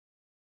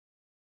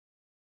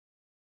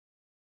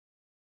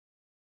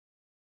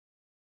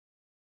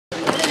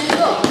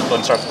ahead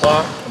and start the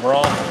clock. And we're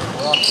on.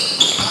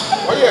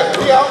 Oh yeah,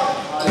 we out.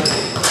 Okay.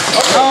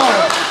 So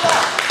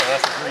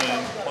that's green,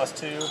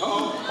 +2, +1.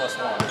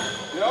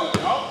 Yeah?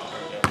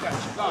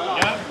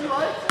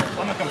 I'm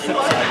gonna come sit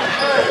beside you.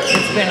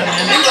 It's been a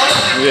minute.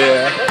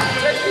 Yeah.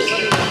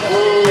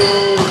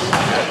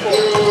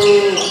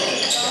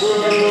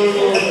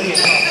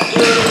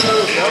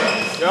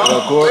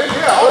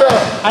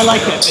 I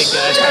like that big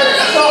guy.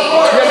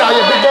 Yeah, nah,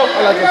 yeah, big bro.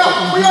 I like that too.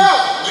 We out.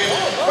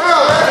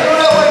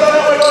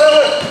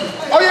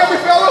 Oh yeah,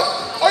 big fella.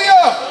 Oh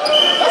yeah.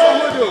 That's what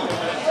we're doing.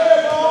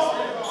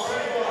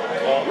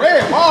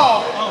 Red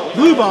ball.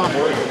 Blue bomb.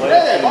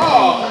 Red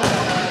ball.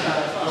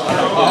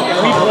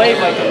 We played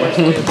like the worst.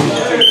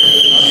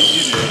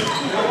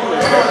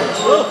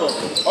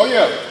 Oh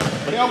yeah.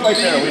 They don't play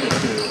there.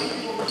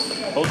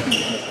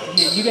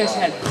 Yeah, you guys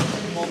had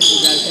multiple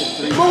guys had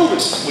 3. Moving.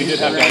 We did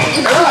have guys.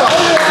 It's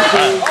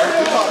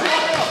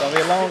gonna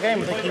be a long game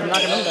if they keep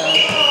knocking them down.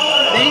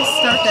 They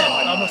start that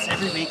almost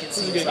every week. It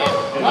seems. Pretty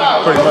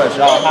much,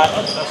 y'all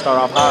start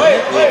off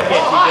high.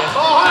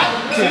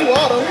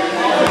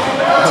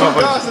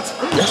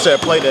 I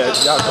said play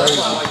that. Y'all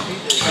crazy.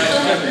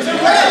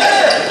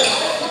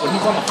 When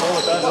he's on the floor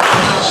with us,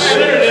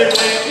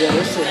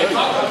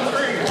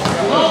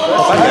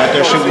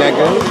 They're shooting that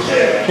good.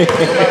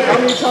 How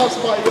many times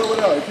somebody go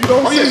without? If you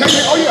don't see it,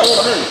 oh yeah.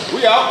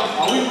 We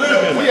out.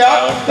 We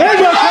out. There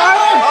you go,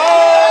 Kyle.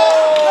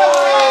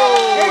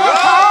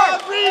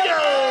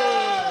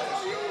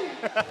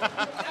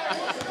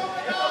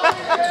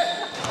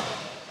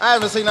 I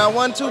haven't seen not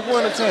one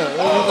 2-point attempt.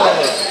 Yeah.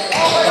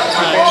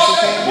 We out.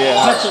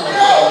 Yes, sir. Yes, sir.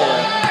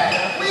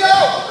 We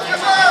got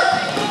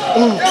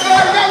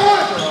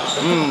one.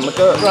 Look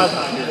up.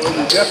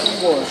 We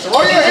definitely won. Oh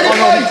yeah, hit it,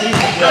 please.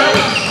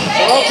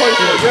 All plays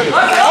for the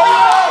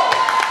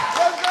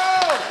Let's go.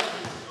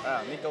 Wow,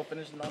 Nico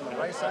finishing on the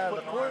right side of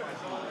the court.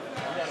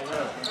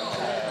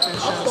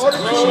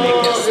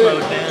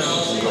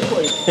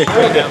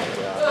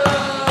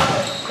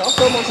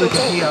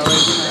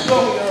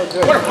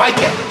 What a fight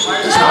that.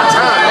 It's my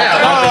time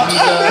now.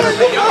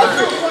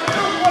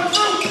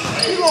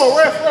 He's going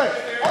ref.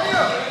 Oh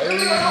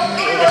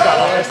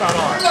yeah. it's not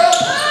on.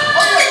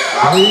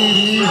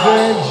 Ladies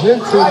and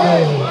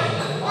gentlemen,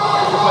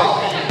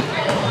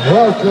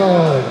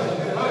 welcome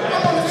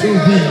to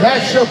the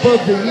matchup of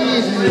the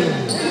evening.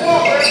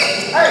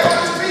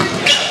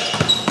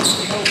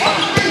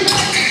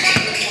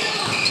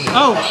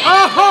 Oh!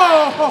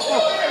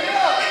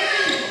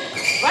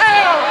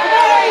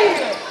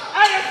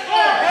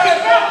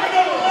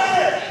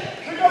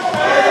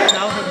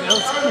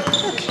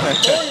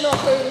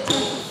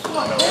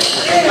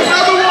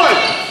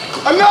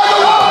 Another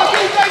one.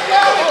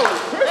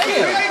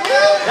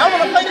 Y'all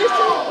want to play this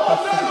too?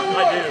 I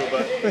do,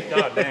 but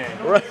god damn.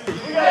 Right.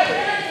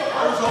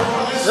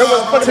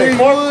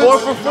 Four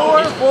for four.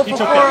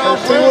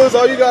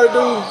 All you gotta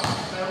do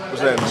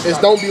is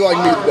don't be like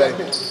me today.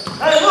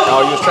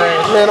 Oh, you was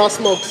trash? Man, I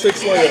smoked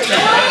 6 layups.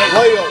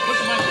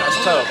 That's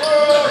tough.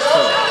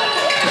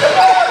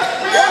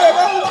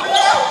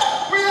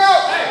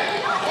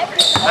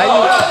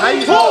 How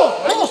you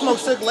smoke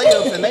 6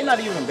 layups and they not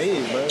even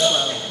big, bro?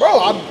 Bro,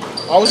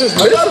 I was just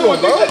missing them, bro.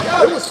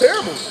 It was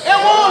terrible.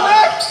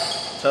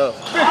 Tough.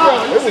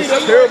 It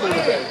was terrible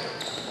today.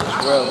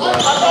 Well, bro.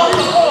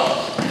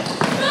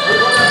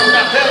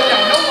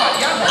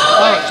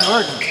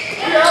 Jordan.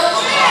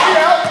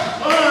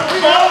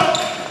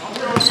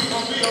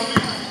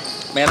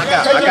 Man, I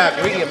got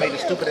greedy and made a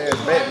stupid ass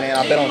bet, man.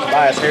 I bet on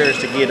Tobias Harris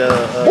to get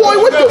Boy,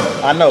 what the?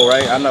 I know,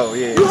 right? I know,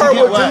 yeah. You heard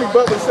what Jimmy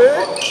Butler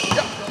said?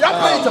 Y'all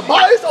playing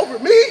Tobias over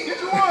me?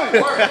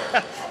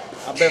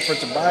 I bet for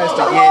Tobias to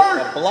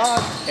get a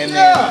block and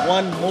then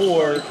one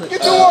more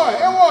Get you one,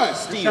 and one.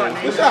 steal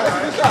Good shot,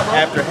 bro.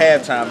 after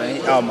halftime.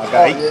 And oh my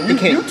God, he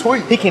can't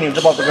even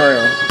jump off the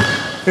ground.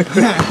 I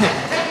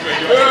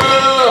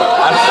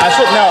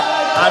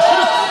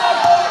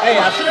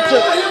should have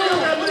took.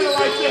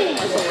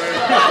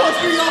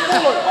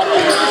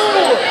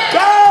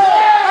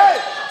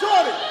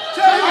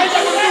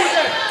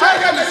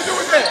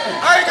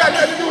 I ain't got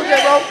nothing to do with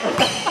that. Bro.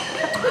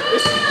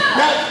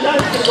 Now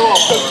he's gonna go off.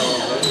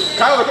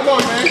 Kyler, come on,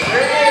 man.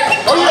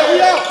 Oh yeah,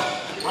 we out.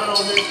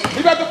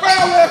 He got the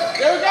foul left.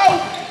 There we go.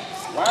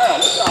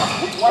 Wow, look out.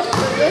 Watch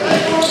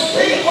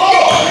it.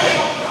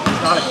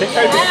 Not a kick.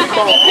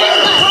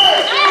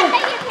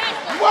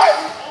 What?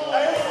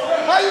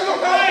 How you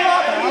gonna call a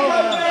block?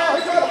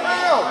 He called a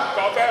foul.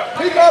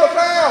 He called a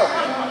foul.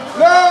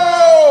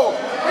 No!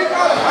 He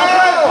called a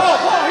foul.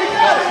 He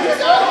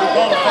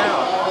called a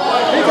foul.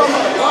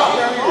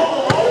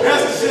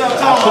 That's the shit I'm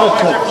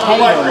talking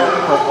about.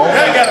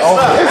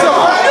 It's a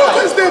foul. You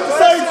just did the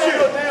same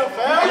shit.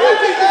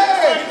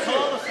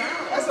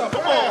 That's a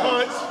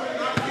foul.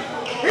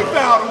 He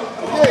fouled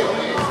him.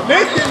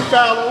 Nick didn't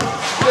foul him.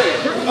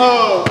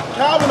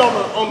 Calvin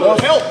on the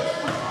help.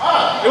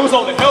 It was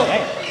on the help.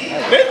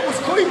 Nick was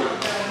clean.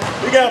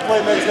 We gotta play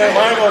next game.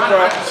 I ain't gonna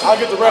cry. I'll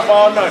get the ref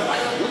all night.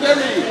 What that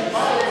mean?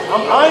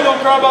 I ain't gonna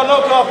cry about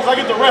no call because I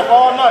get the ref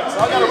all night. So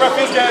I gotta ref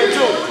his game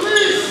too.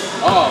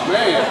 Oh,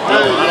 man. I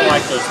don't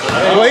like those.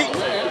 Wait.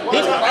 He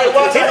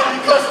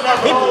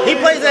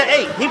plays at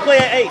 8. He play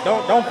at 8.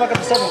 Don't fuck up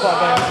the 7 o'clock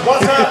game. One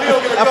time he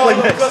don't get a I call, play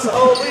he'll next. cuss the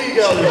whole league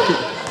out there.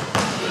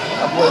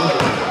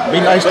 Be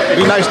nice to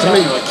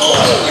me.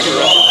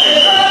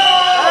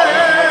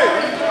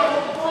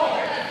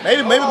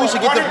 Maybe we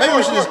should get the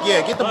just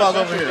get the balls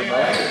over here, bro.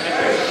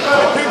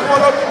 Pick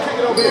one up and kick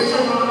it over here.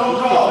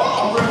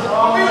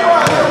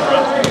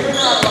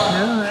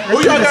 Who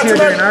y'all got here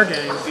during our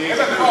game?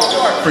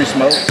 Free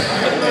smoke.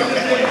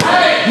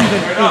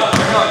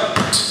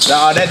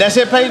 Nah, that's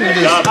it, Peyton.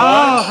 Oh,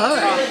 huh.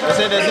 That's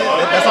it.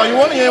 That's all you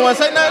want. You ain't want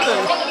to say nothing. You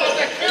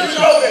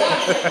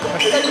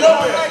can't do it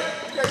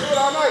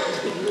all night.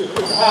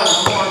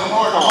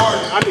 Hard.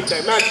 I need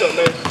that matchup,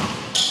 man. I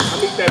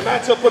need that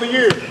matchup for the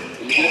year.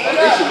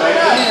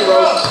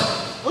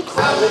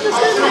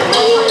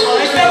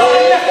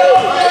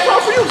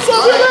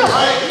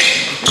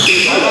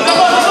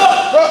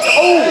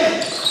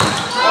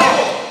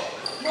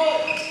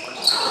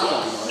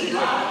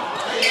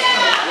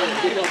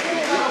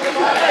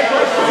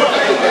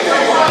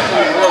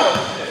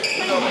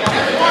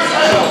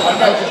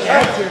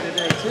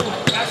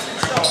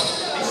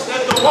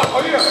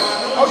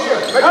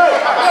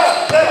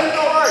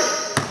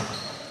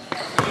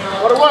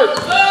 What it work?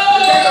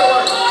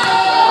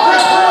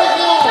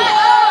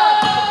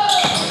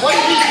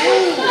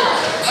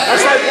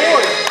 That's like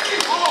board.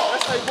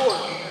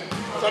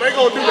 So they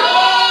gonna do that.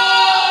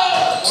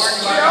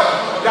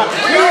 Got the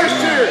cheers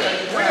cheer.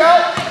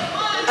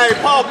 Hey,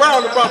 Paul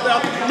Brown brought that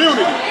out the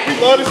community. We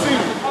love to see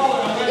you.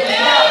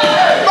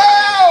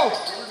 Bow!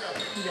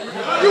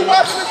 You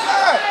watching the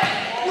side.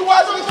 You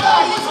watching the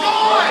side.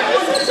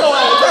 What's going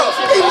on?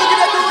 Keep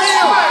looking at the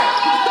rim.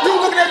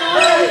 You looking at the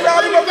rim. You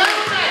found him up there.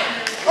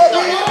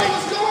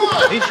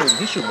 He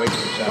should wait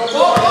for the shot.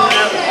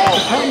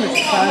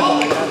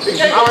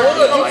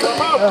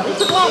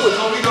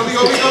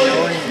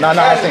 No,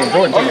 I think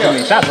Jordan taking too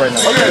many shots right now.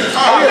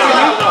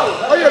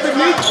 Oh yeah, Big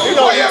Neat.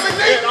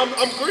 I'm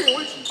agreeing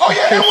with you. Oh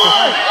yeah, that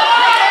one.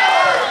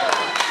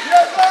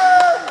 Yes, sir.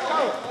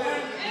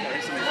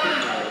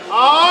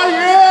 Oh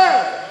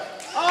yeah.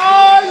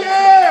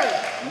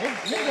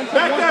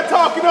 Back that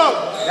talking up.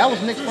 That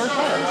was Nick's first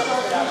shot.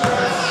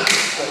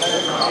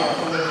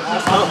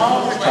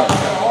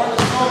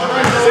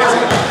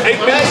 8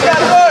 minutes.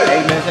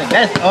 8 minutes in.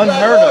 That's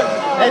unheard of.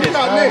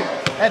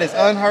 That is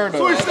unheard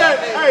of. Switch that.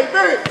 Hey,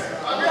 Vince.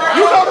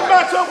 You know the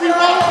matchup we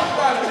want.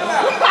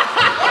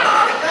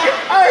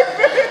 Hey,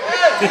 Vince.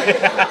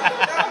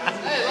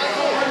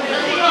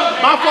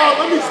 My fault.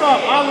 Let me stop.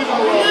 I'll leave him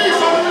alone.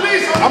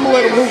 I'm gonna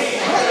let him hoop.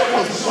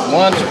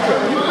 1, 2.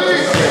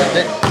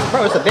 Bro,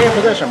 it's a dead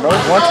possession, bro.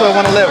 1-12,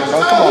 1-11,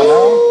 bro. Come on,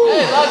 bro.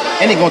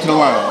 And he going to the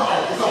line.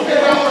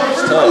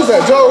 Who's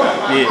that, Joe?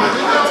 Yeah.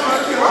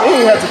 He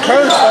didn't have to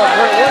curse off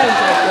Brett Williams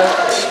like that.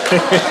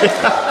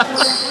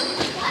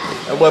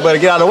 That boy better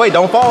get out of the way.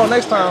 Don't fall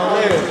next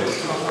time.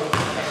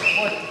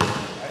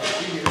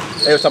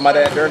 They was talking about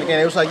that during the game.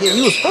 They was like, yeah,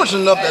 he was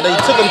fortunate enough that they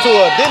took him to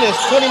a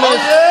dentist 20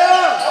 minutes.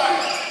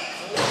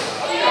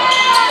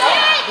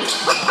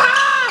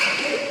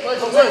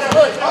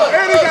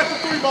 And he got the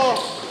 3 ball.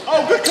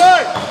 Oh, good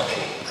cut.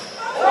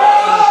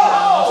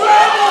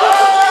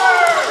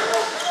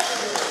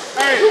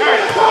 Hey.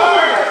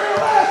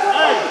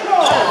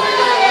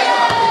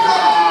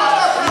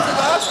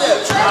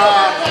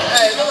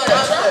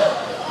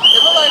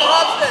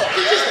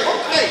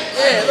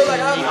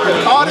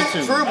 Caught it,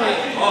 dribble,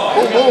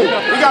 boom, boom.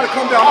 We gotta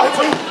come down there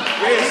too.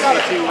 Yeah, he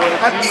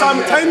gotta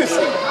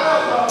simultaneously. He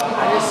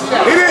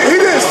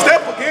didn't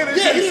step again. He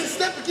didn't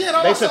step again.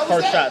 They took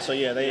first shot, so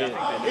yeah, they.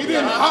 He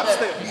didn't hop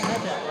step.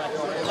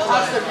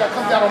 Hop step gotta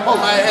come down on both.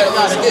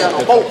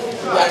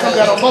 Come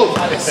down on both.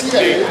 I didn't see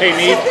that. Hey,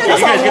 Need, you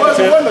guys get the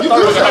tip.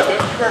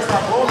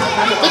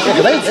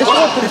 They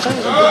scored pretty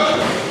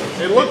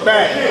fast. It looked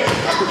bad.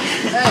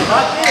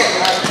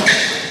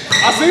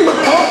 I seen him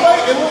pump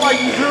fake. It looked like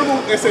you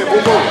dribbled and said boom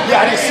boom.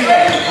 Yeah, I didn't see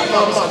that.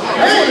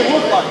 That's what it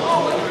looked like.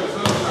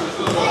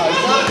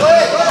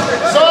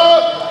 Sub.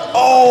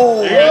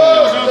 Oh,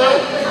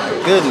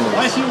 goodness.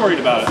 Why is he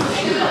worried about it?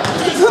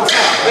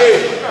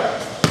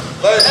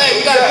 Hey,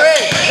 we got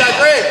Greg.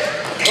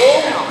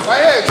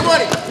 Right here,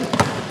 20.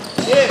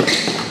 Yeah.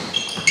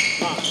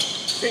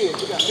 10.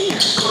 We got 10.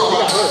 We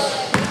got her.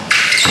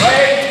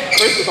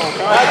 Chris is on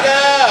fire.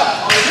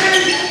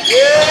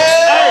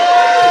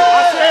 Yeah. I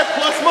said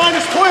plus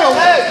minus 12.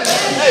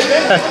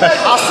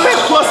 I said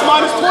plus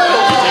minus 12.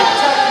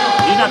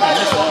 He's not going to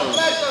miss those.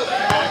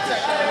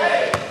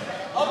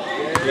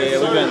 Yeah,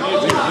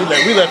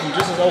 we left him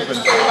just as open.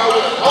 You guys,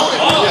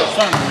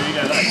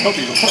 I hope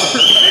he's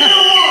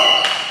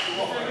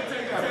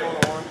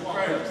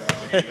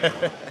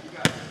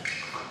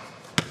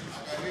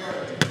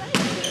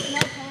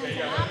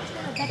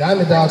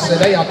Diamond Dog said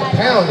they out the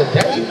pound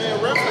today.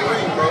 Man,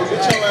 referee, bro.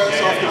 Get your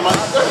ass off the mic.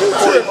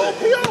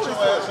 Get your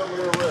ass over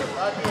there,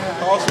 ref.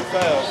 Call some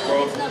fouls,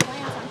 bro.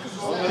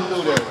 Don't let him do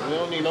that. We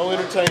don't need no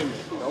entertainment.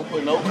 Don't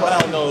With no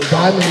clown nose.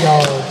 Diamond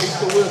Dogs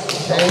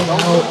came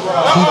out to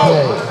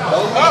play.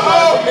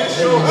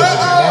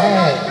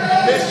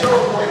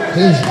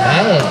 He's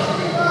mad.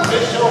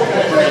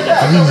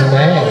 He's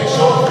mad.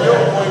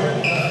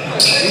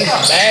 He's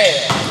mad.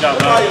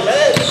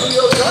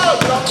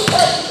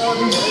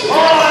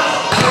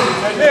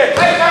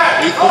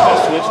 You put that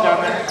switch down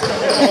there?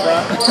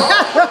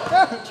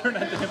 Turn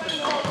that to him.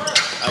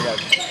 I got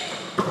you.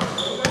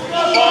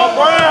 Ball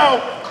Brown.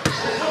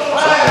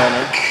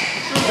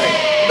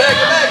 Back.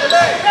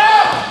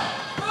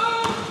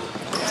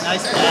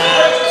 Nice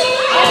pass.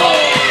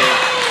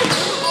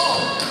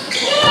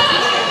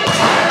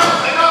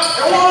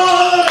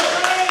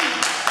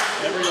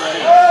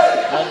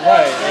 That's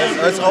right.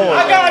 That's old. I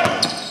got it.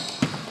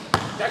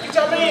 Jackie,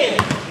 jump in.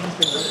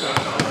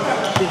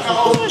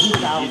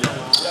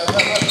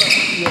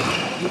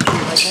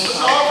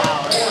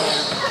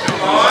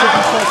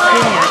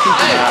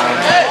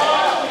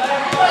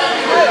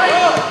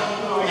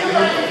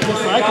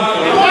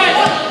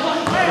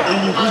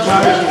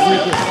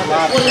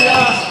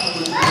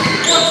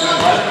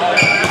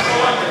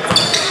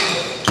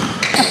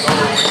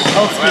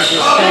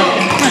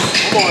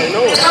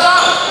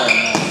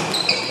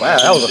 Wow,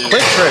 that was a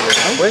quick trigger.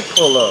 Quick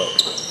pull up.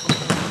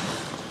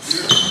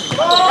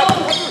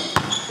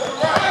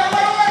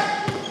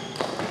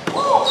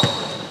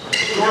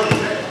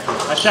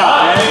 I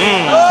shot.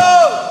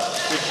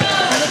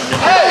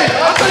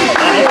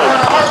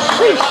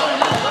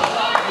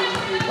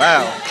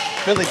 Wow.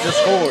 Philly just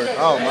scored.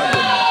 Oh my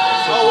goodness.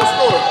 Oh, what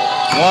score?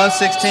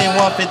 116,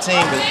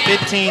 115, with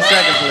 15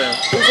 seconds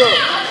left. Who's up?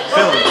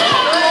 Philly.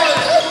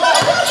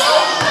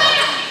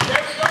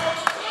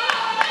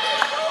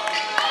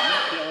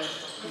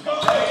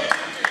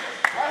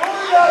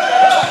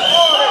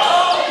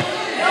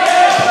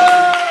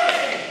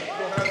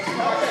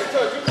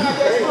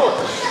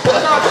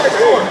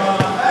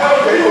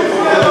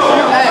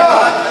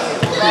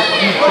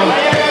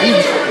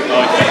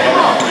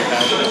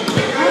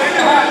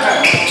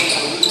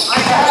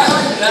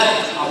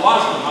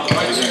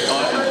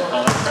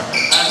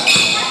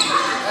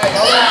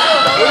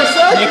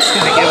 Nick's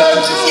gonna give it to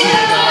this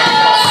kid.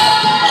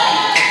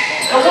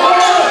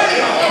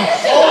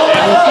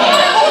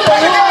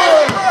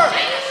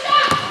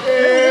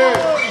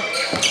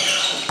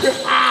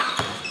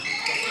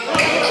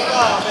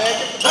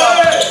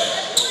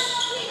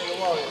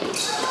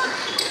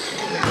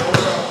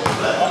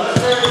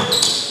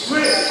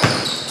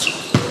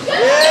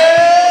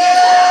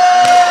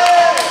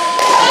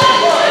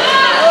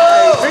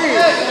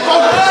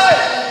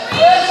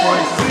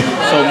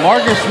 So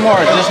Marcus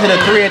Smart just hit a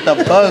 3 at the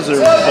buzzer,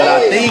 but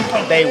I think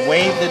they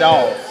waved it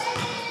off.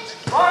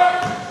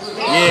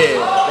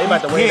 Yeah, they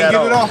about to wave that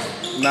off.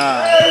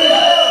 Nah.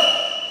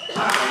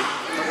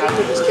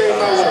 Just came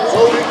out with a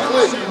loaded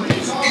clip.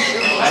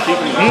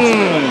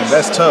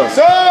 That's tough.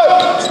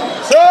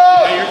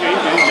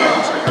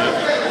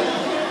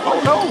 Oh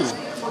no.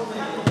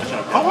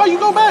 Oh, why you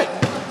go back?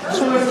 You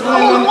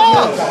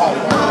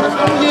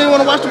didn't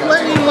want to watch the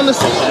play. You didn't want to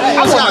see. I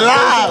was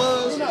live.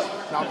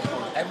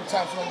 Every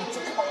time someone gets a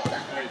call, I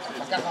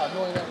forgot how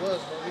annoying that was,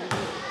 bro.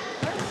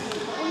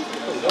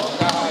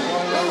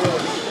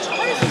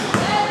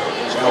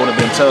 That would have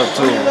been tough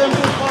too.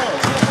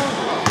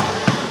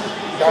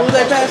 Who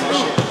they pass me?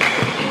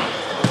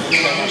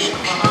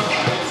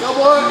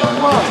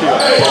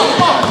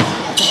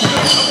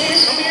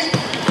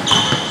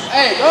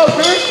 Hey, go,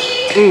 Chris.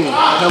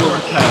 Hell of a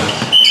pass.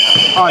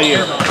 Oh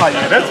yeah.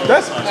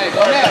 That's. Hey,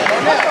 go now.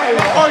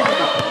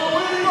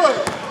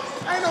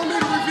 Ain't no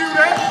need to review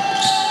that.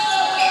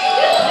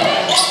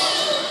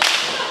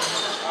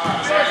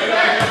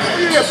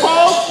 Yeah,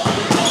 Paul.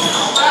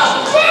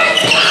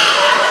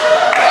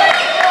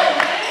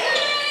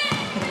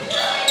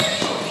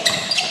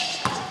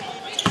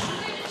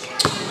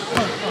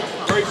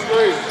 Great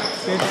screen.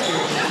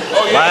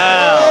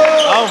 Wow.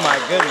 Oh my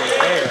goodness.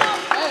 There.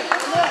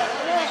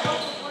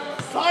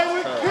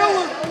 Silent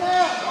killer.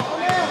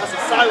 That's a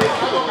silent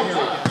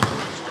killer.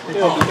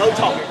 No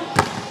talking.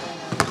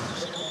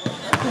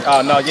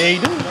 Oh no, yeah, he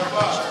do.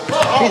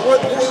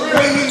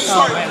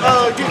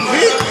 Getting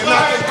hit and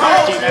not getting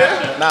calls,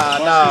 yeah.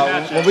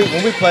 Nah. When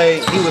we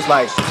played, he was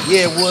like,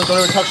 "Yeah, Woods, don't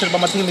ever talk shit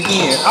about my team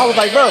again." I was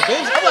like, "Bro,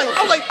 bitch." I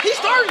was like, he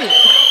started it.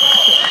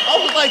 I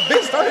was like,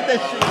 "Bitch started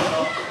that shit."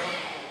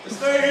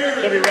 Stay here.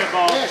 Every red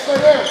ball. Yeah, stay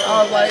there.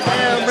 I was like,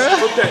 "Damn, bro."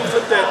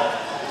 Flip that.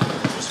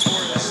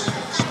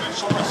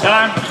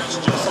 Time.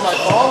 Somebody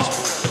calls?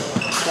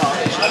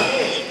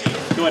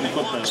 Go ahead and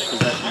flip the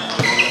possession.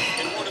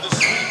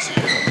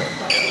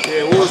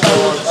 Yeah, what was that?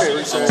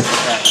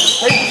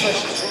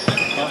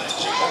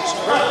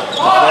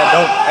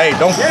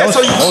 Don't Yeah, so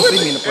you see flip me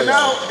in the it, play. and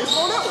now it's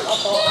going that way.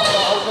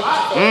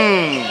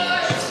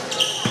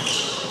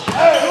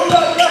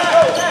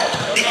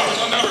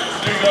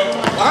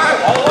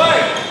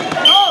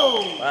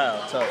 Wow,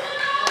 tough.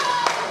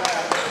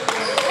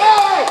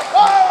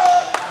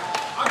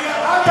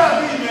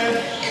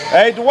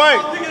 Hey,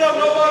 Dwight.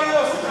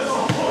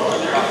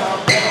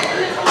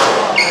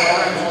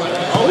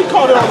 Oh, he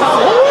called it on the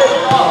floor?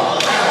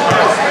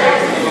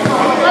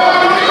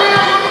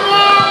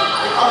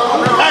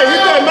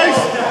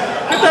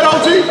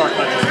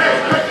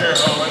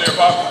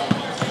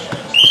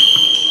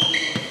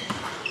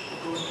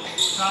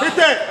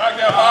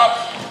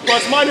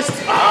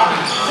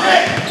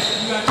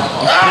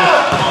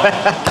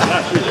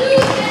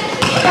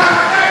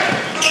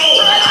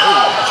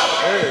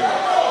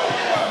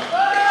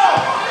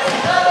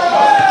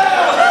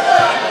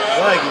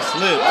 Like he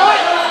slipped.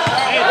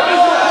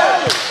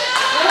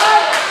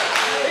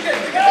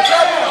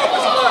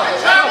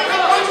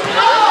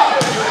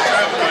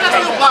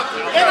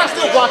 And I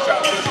still blocked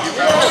out.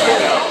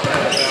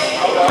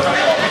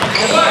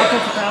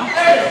 I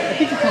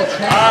think you called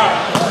trash.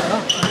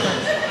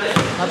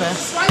 My bad.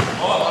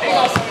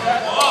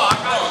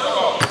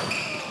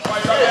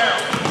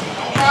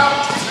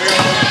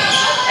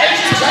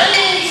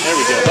 There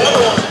we go.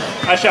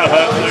 I shot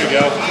Huck. There you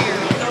go.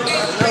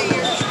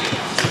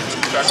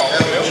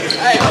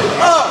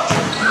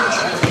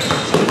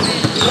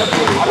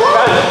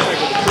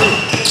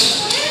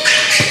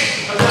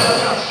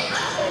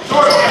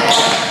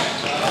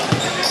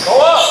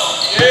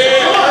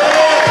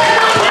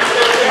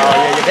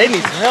 They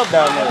need some help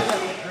down there.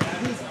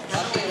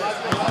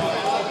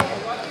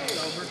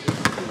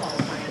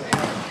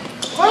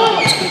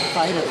 Big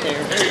fight up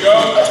there. There you go.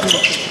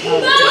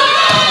 And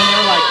there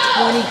are like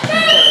 20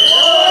 people.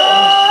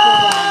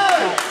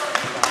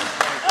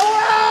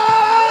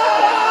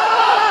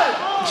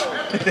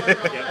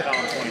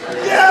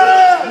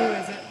 Yeah, Who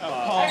is it?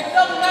 Paul.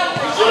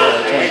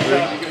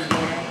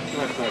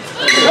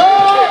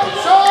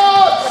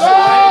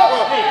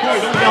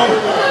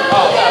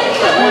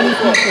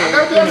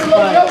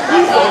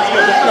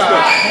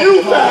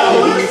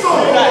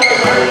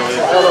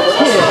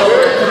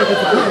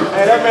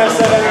 Hey, that man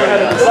said that he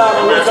had a design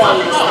on his own.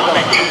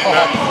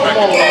 Come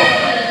on, man.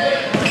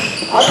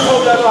 I just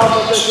hope that's how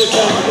much that shit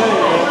changed the game,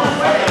 man.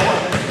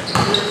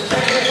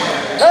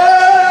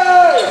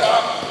 Hey!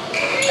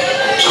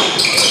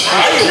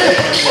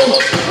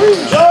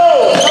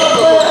 Joe! Stop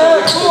playing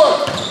half court!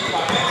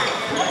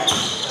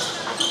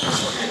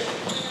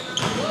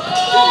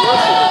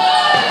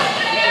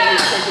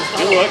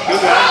 Good look.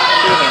 Good guy.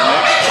 Get in there,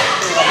 Nick.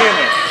 Get in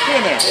there. Get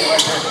in there.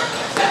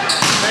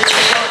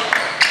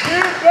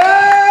 Get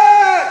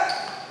back!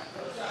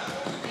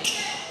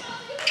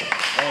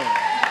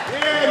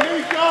 Yeah,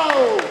 Nico!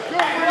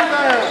 Good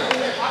rebound!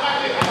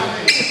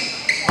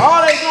 All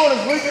they doing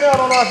is leaking out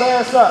on our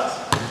bad shots.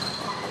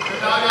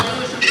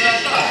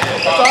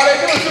 That's all they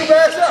do is shoot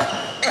bad shots.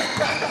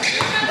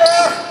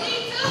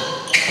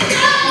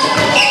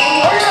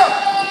 Oh yeah!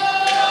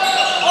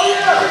 Oh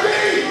yeah,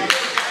 baby!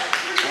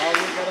 All we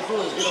gotta do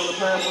is get on the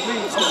pass for me.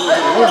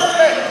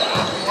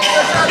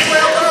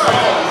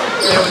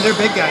 Yeah, when their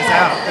big guy's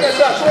out. Let's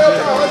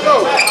go.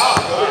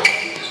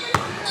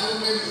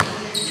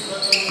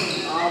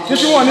 Get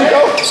you one,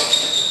 Nico.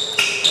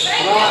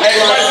 Hey,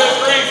 somebody said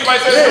screen. Somebody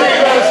said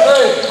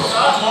screen.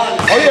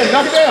 Oh yeah,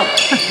 knock it down.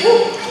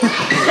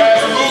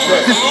 Pass and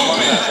movement.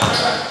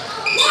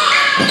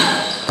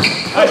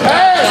 Hey,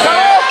 pass,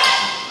 dog.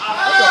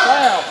 That's a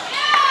foul.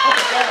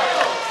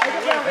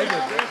 They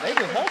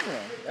just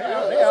hustling.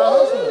 They out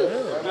hustling.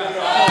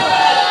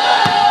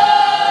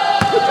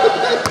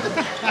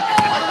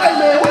 Hey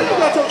man, what you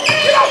got to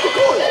get off the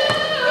court?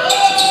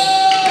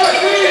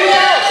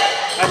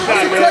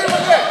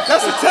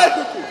 That's a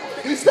technical.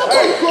 He stepped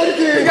on the court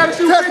again. You got to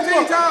shoot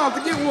 15 times to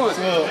get one.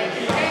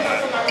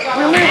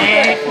 We're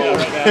leaving.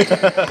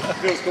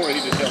 Phil scored. He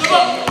just got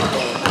Foul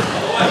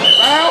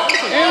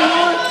and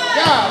one.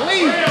 God,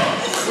 leave.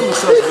 I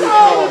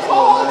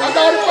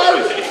got it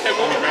first.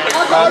 I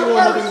got it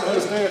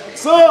first.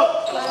 Sup?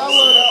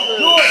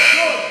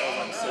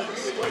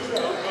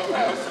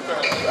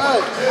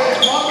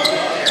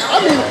 I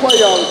need to play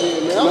y'all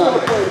again, man. I want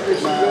to play the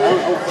bitch, man.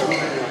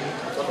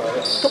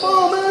 Come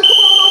on, man. Come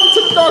on over to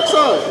the dark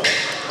side.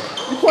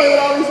 You play with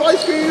all these light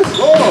skins?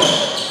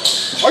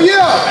 Oh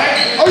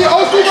yeah. Oh yeah,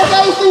 old school versus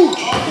old school.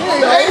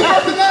 Yeah, 80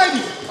 versus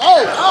 90.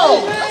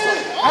 Oh.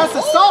 That's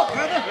assault,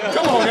 brother.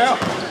 Come on now.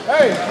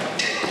 Hey.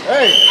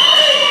 Hey.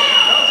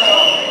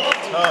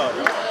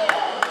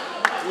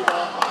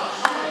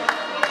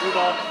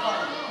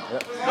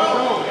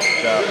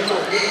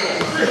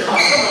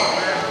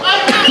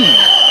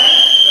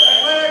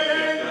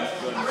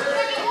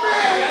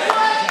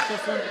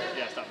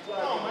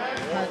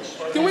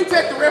 Can we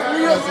take the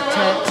referee up?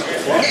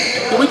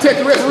 Can we take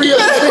the referee up?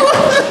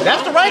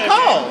 That's the right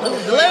call. That's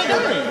the delay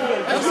game.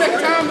 That's the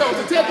second time though.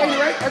 It's a tech, ain't it,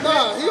 right?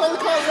 Nah, he only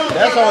called one.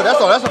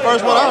 That's the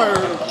first one I heard.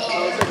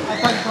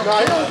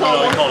 Nah, he only called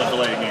No, he one. called it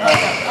delayed game.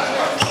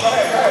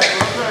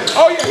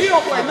 Oh yeah, he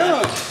don't play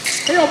none.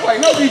 He don't play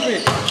no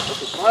defense.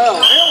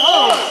 Wow.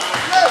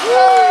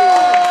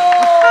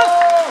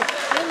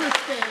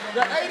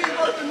 The 80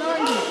 versus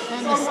 90.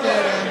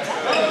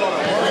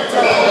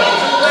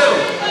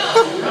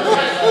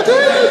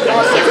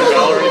 Second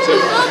foul already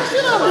too.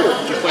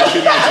 Just played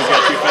 2 minutes. He's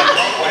got 2 fouls.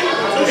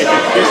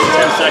 This is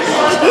 10 seconds.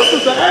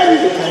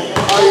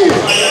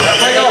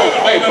 Play on.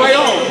 Hey, play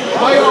on.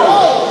 Play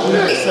on.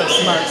 So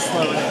smart,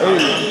 slow down.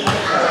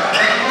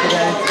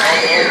 Today.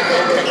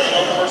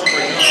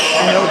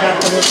 I know back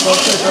when it was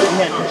closer, but he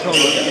had control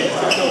of it.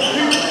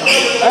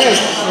 Hey,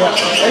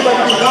 everybody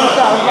do one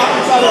shot. Lock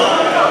this shot up.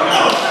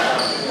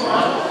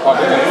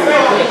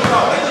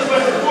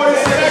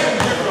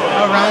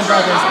 All right. Ryan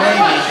dropped his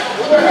baby.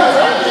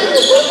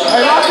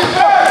 Hey, lock this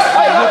up.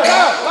 Hey,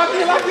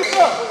 lock this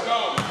up.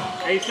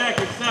 8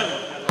 seconds, 7,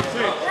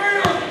 6.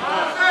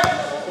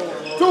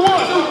 2, 1, 2.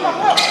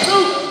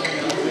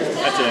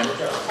 That's it.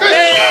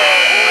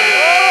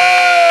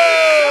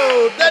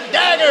 Oh, the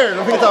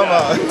dagger. What are you talking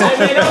about? Good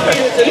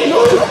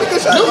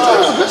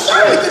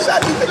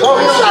shot.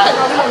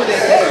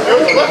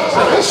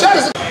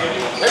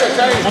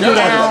 We'll do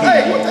that.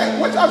 Hey,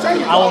 what y'all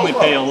saying? I'll only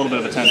pay a little bit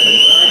of attention.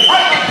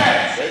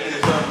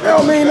 That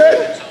don't mean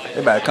nothing.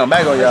 They better come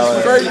back on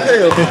y'all. Crazy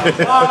deal.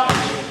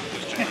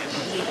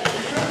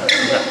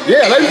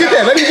 Yeah, let him get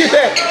that. Let him get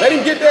that. Let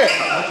him get that.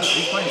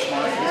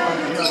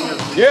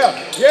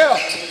 Yeah.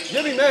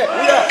 Give him that.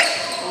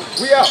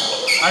 We out.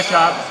 Nice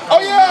job.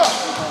 Oh yeah.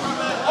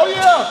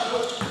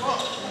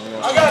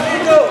 I got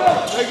Nico.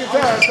 Take your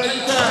time.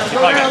 Go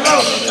down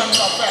low.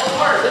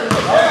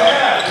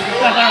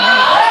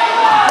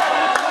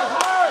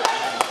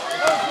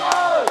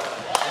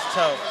 It's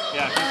tough.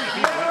 Yeah, if he's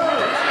waiting for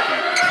he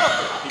can't stop.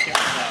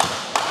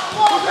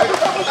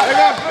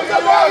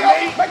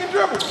 Make it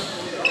dribble.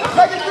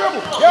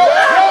 Yo,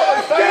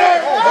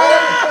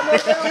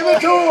 give it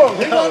to him.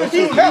 He want to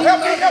shoot.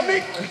 Help me.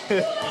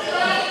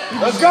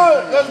 Let's go.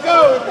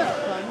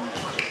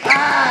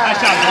 Nice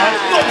job, bud.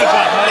 Good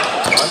job, bud.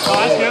 Oh,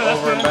 that's good.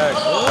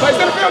 Play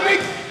center field,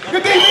 Nick.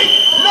 Good D, Nick.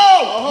 No.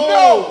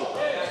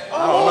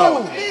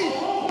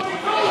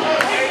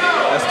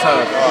 That's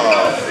tough.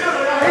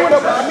 He went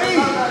up on the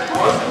knee.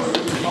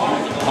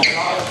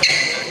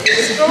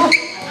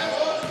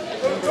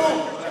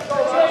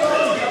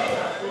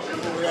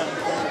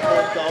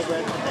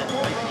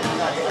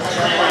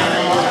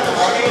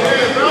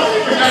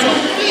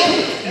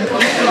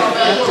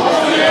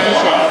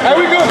 Hey,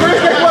 we good, Chris.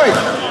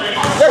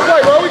 Next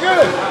play, bro. We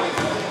good.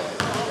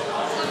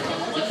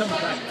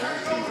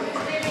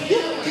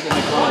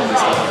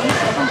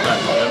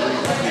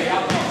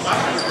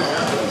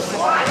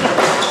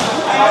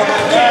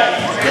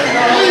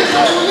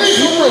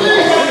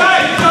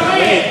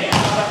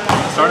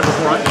 Started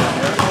before I did.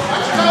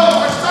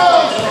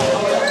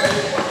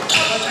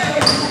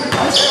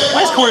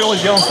 Why is Corey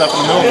always yelling stuff in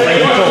the middle of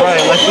the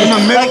right? Like in the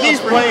middle, like he's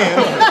playing.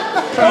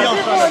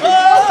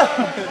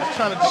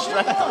 Trying to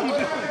distract him.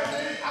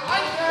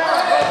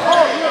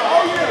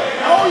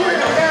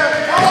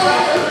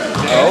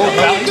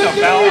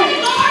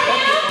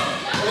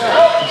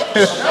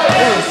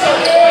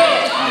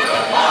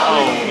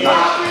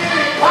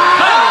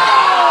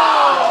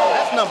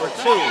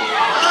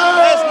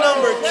 That's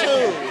number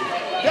 2.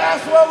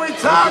 That's what we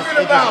talking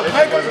about.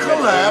 Make them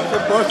collapse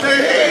and bust their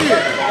head.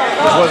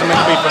 This wasn't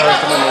meant to be for us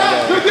to win the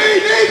game. Good D,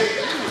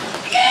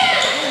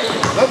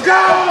 let's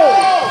go.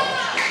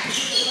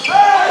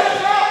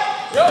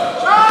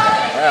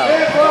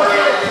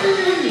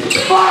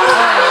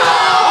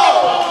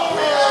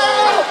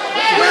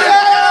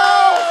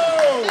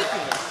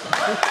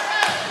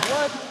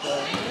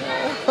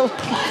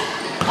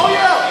 Oh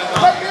yeah,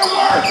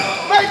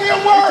 make me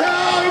work.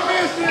 He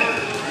missed it.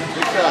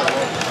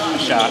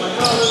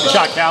 Good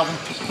shot, Calvin.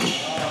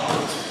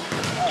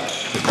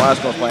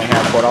 Glasgow's playing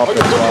half-court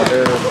offense while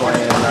they're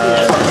playing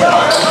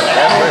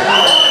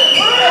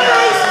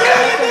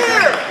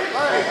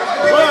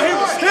He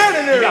was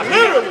standing there. He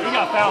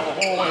got fouled the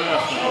whole way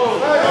up.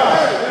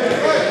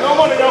 No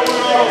money don't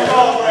win all those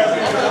balls.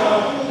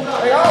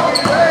 They all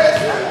get bad.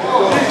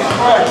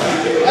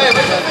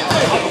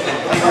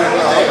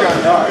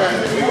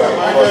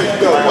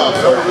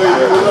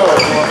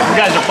 You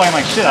guys are playing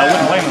like shit. I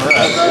wouldn't blame the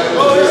rest.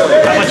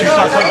 I'd let you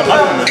start putting the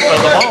ball in the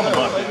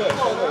bucket.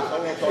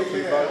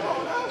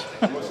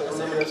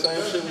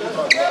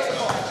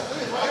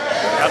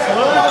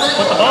 Absolutely.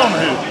 Put the ball in the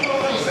hoop.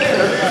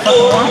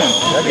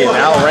 they're getting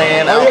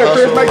outran,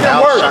 out-hustled,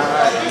 outshot.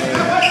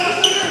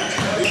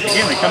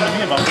 Again, they come to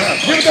me about that.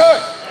 Give it to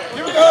us.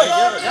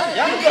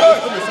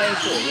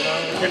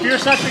 If you're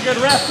such a good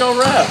ref, go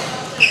ref.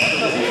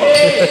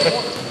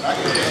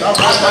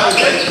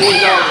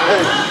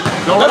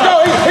 Let's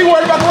go. He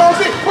worried about the wrong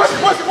thing. Push it.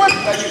 Plus,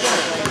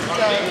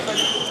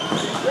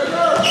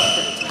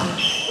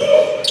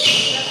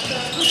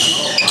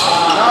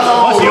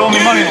 you owe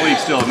me money in the league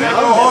still, man.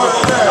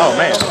 Oh,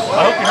 man.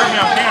 I hope you heard me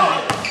on camera.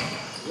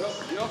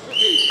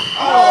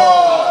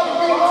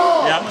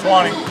 Yeah,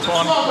 20. It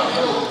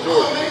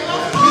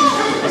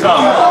was on.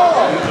 I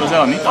thought it was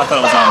on. I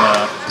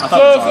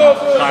thought it was on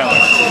Tyler.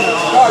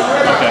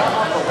 Okay.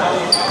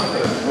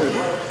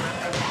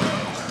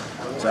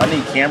 So I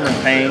need Cameron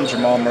Payne,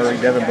 Jamal Murray,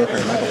 Devin Booker,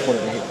 and Michael Porter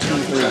to hit 2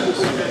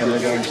 threes in their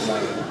game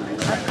tonight.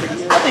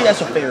 I think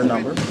that's a fair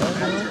number.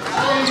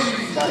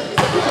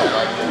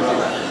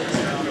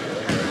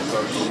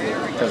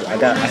 Because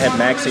I had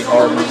Maxey,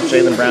 Harden,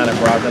 Jaylen Brown, and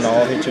Brogdon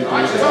all hit 2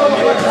 threes.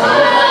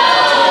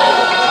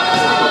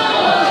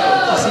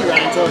 See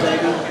Ranto,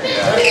 baby.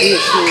 He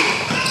is sweet.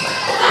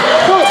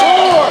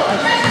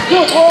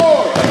 Good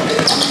board.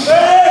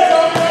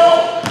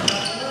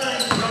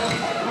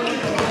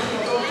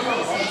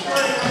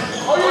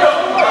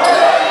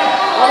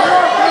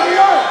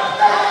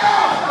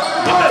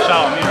 Get that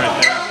shot on me right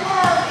there.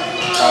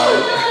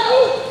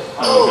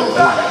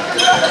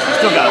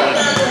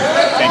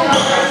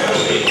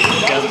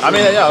 I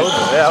mean, yeah,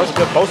 that was a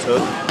good post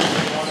hook.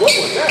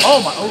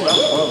 Oh my! Oh, that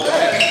was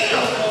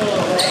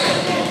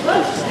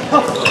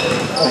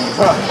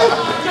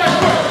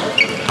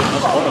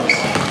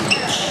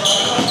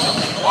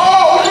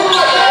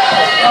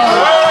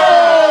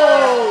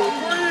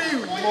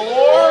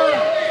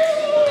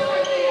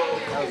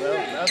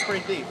That was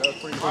pretty deep. That was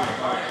pretty deep.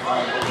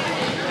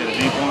 a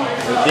deep one.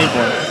 A deep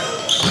one.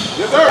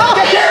 Yes, sir.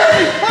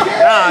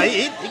 Nah,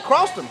 he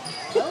crossed him.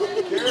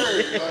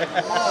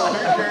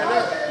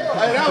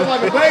 Hey, that was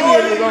like a baby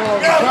in his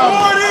arms.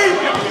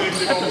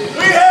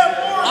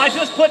 I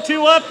just put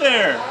 2 up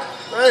there.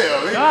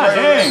 Damn, God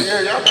dang.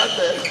 yeah, y'all got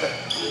that.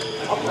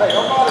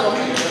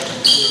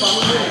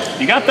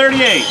 You got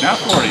 38, not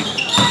 40.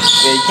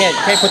 Yeah, you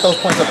can't put those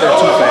points up there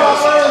too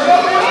fast.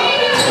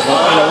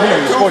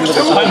 When you score, you look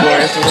at the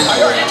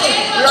score.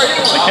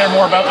 They care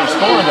more about their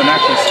score than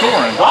actually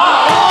scoring.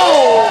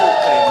 Oh!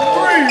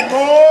 3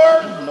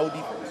 more! No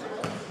defense.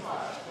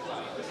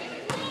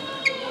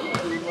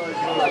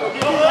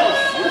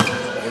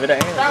 Give it a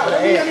hand.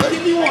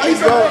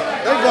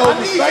 They go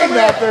the same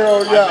out there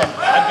on y'all.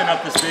 I've been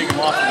up this big and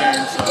lost the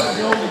game, so that's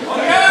it.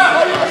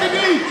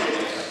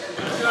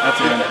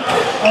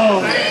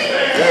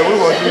 Yeah, we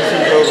want you to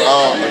go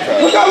all the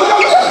time. Look out!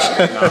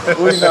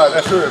 We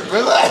not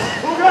tripping.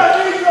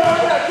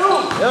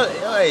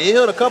 Hey, he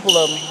hit a couple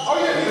of them.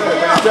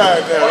 It's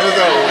time now. It's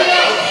over.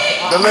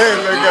 The leg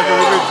got to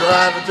be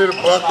driving to the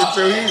bucket,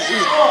 so he's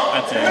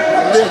That's it.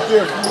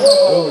 different.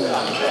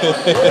 I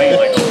think it's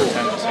like over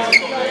 10 this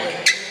year.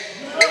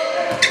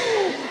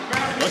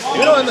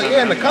 You know, in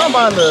the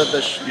combine, the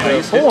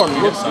form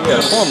looks good.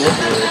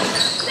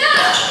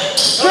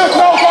 Good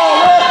no call,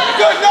 Red.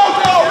 Good no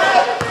call,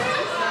 Red.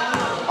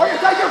 Okay,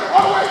 take him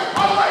all the way.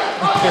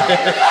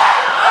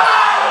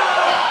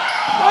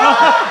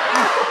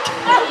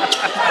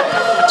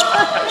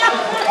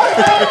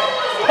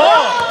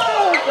 Paul,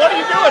 what are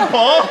you doing,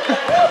 Paul?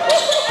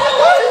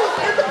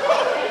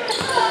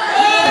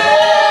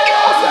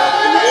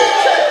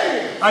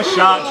 Nice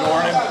shot,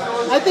 Jordan.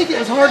 I think it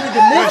was harder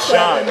to miss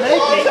that than make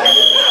it.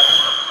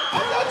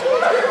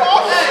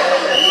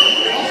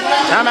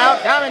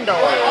 Timeout,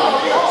 Commodore.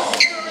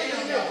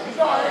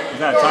 Is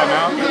that a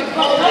timeout? He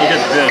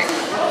did this.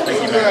 Thank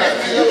you, man.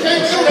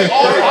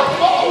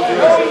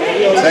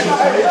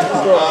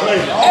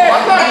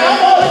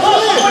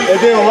 And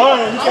then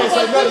Ryan, you can't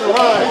say nothing to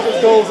Ryan. He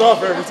just goes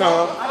off every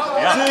time.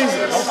 Yeah.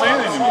 Jesus. Don't say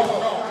anything to me.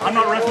 I'm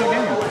not reffing the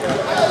game.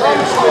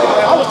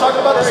 I was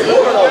talking about the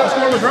score, though. The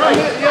score was right.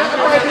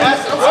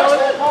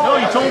 No,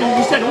 you told me,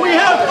 you said, we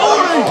have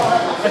 40!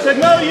 I said,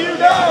 no, you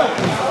don't!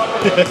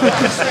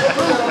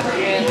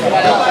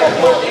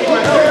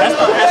 That's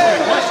not asking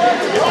a question.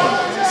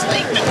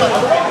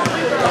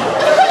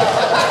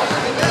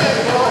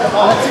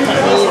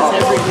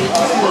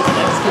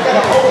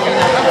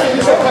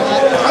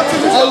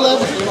 I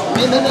love it. I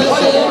mean, I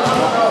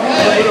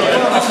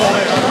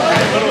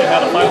literally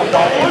had a 5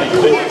 ball and they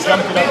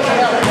jumped it up.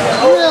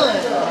 really?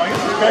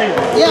 It's crazy.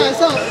 Yeah, I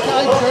saw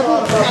I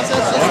dribbled across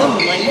that system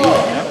lane.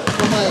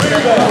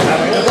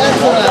 That's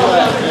what I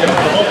love. The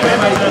whole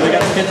family knows they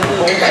got the kids in the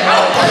bowl.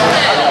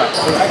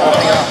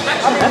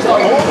 That's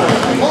all over.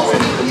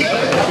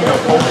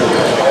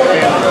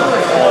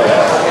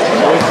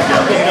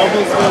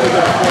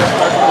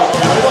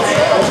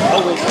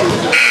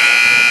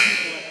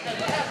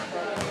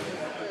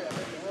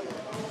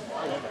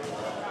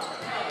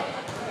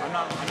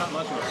 I'm not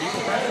much of a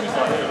people person, so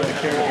I don't really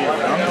care to be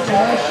around them too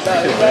much.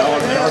 Because they all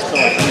are still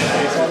like in your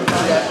face all the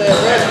time.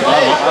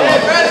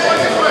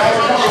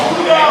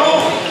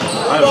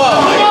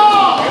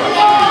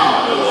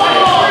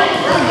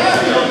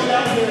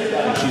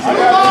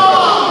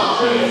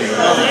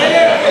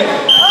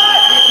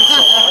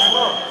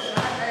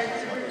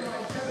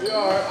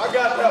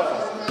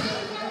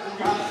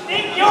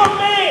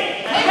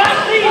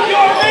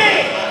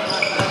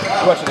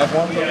 Watching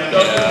F1?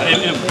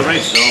 The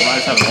race is over. I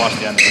just haven't watched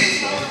the end of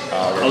it.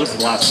 So. Oh, this is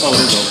the last. Oh, it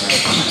is over now.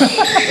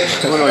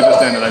 It literally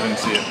just ended. I didn't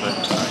see it, but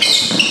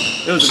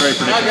it was a very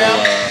predictable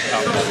outcome.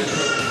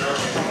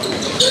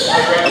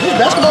 Are these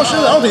basketball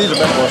shoes? I don't think these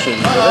are basketball shoes.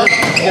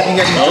 You can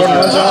get these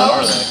Jordan ones on?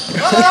 Are they?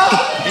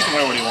 He can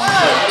wear what he wants.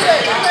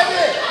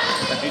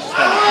 He's just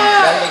got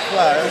Gotta look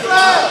fly.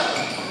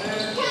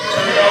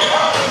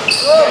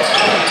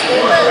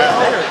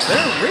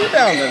 They're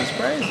rebounding. It's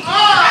crazy.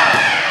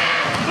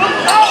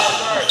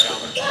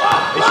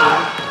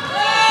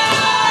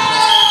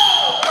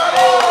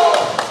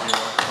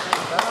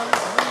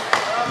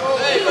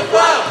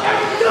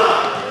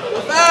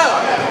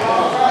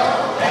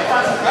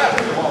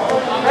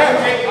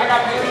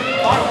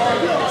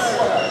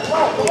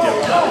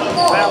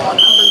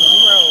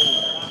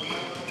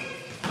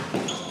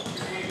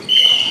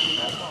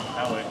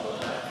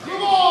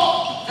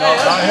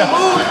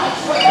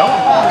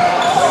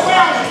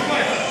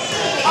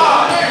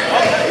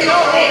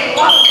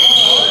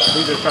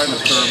 He's just trying to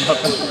stir him up.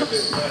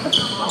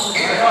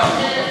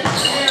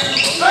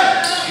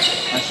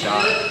 Nice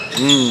shot.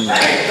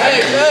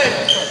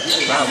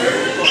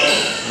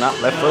 Not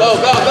left foot. Go,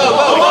 go, go, go,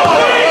 go,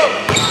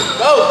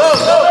 go, go, go,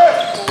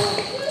 go.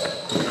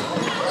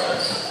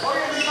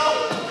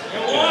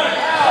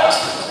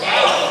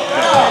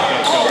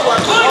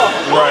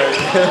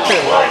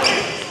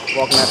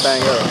 Walking that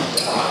thing up.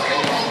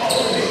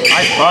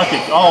 Nice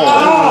bucket. Oh,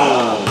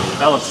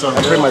 that looks so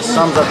That good. pretty much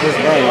sums up this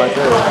game right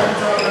there.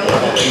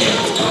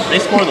 They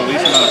score the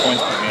least amount of points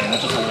per game,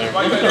 which is hilarious.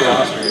 Look at their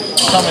roster.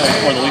 Tell me they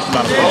score the least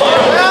amount of points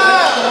per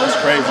game. That's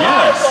crazy.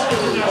 Yes.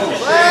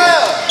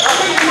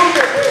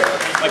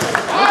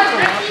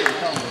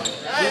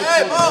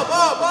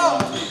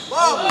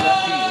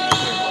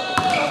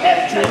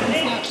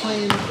 Jordan's not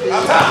playing good.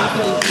 Anthony's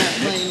not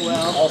playing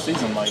well. All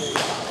season, like,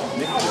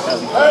 Nick just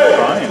hasn't been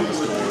trying to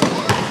score.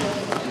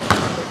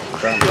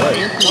 Trying to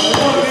play.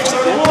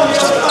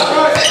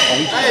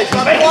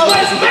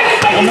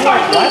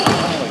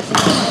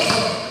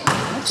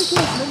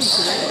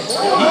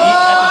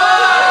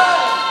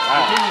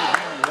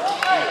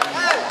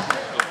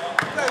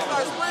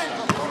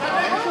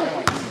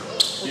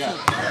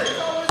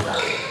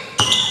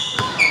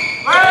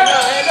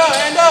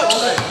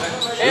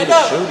 Hand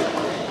up.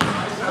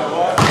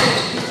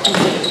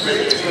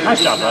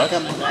 Nice job, bud.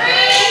 Look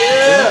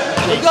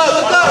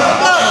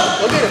up.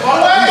 Go get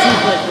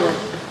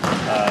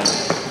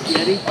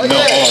it. No,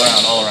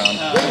 all around.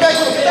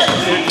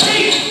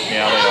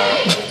 Yeah, they are.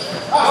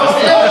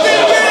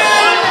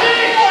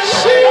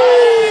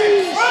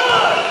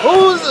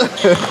 Who's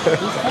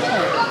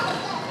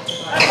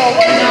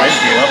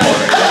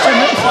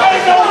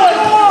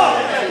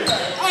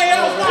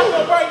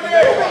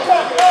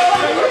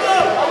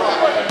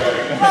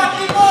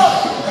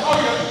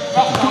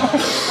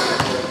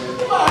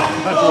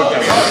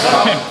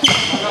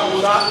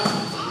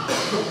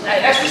Hey,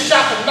 that's the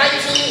shot for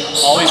 19.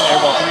 Always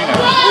airball 3 now.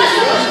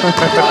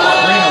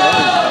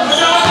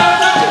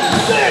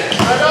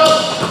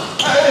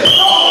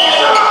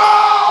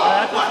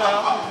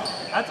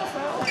 That's a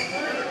foul.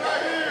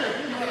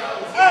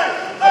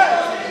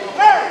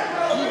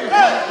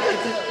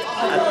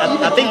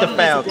 I think the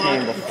foul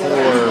came before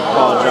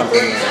Paul jumped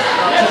in.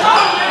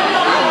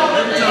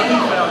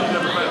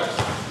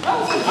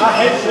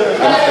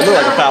 It looked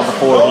like a foul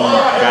before he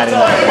got in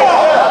there.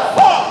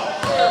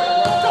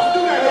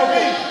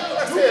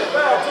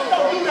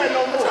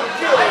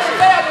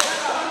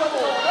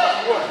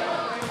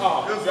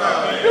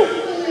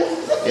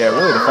 Yeah,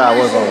 really the foul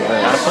was over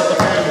there. Gotta put the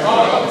ball in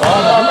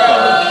the hoop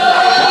though.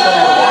 That's over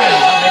the line.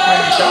 He's not making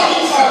any shots.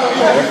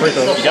 What free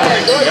throw? You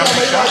gotta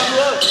make shots.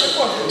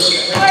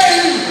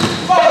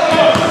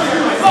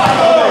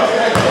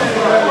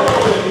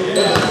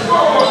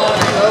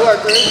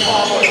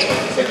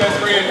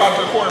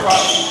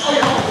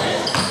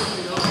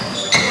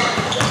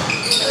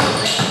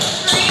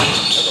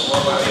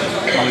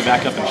 I'll be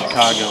back up in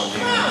Chicago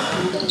again.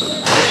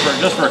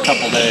 Just for a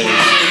couple days.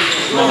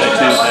 Monday,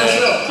 Tuesday.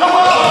 So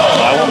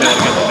I won't be able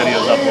to get the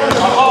videos up there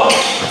until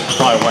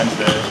probably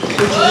Wednesday.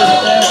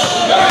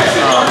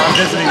 I'm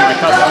visiting my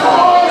customer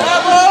working with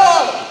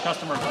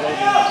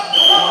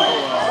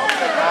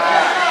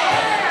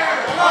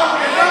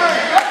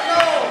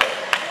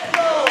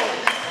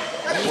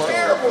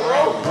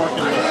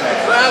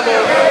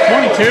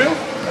 22?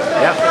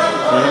 Yep.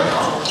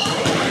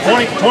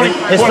 20.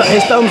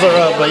 His thumbs are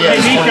up, but yeah.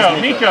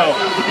 Hey, Nico.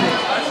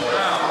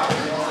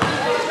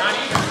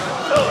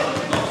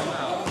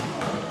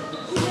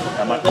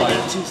 I might play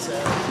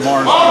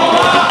Mars.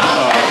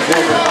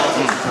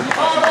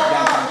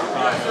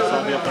 So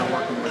I'll be up there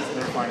working with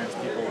their finance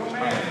people and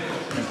trying to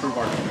improve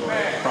our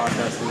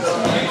processes.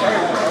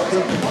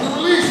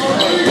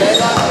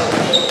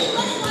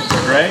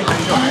 Gray, how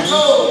you doing, man?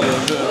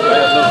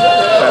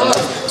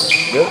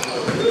 Good.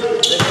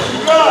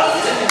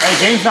 Hey,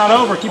 game's not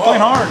over. Keep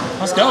playing hard.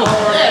 Let's go.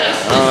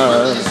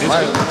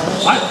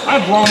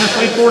 I've blown this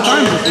lead 4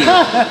 times this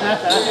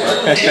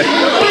year.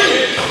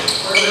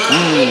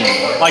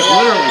 Like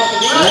literally.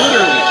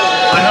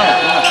 I know.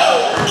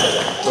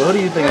 Well, who do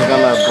you think is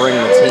gonna bring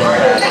the team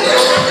back?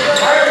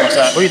 What's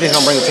that? Who do you think is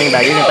gonna bring the team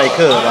back? Even if they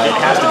could, like, It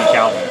has to be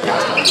Calvin. It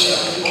has to be.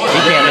 he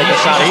can't make a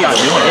shot He's not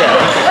either. doing it. Yeah.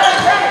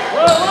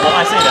 Well,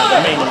 I say that,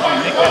 but mainly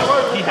Nick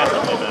he has to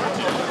play better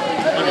too.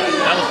 Look at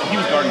that. He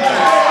was guarding Jones.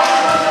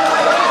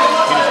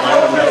 He just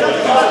let him know what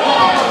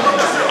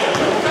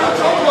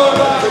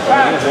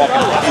he was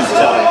walking off. He was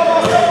telling.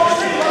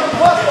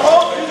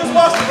 You just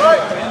lost it,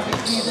 right?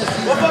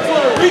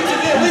 Reach it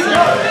in, leave it.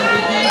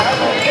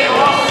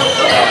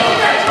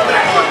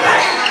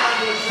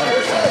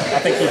 I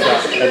think he's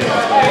got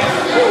everyone's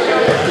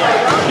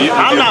going.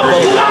 I'm not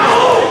voting. I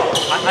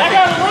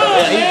got to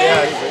run,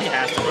 he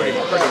has to pretty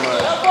much.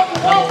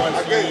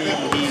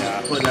 He's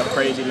Putting up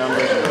crazy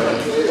numbers.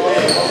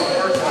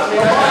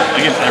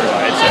 against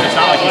everybody. It's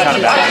not like he's had a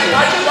bad game.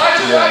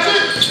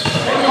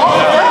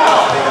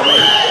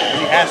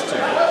 He has to.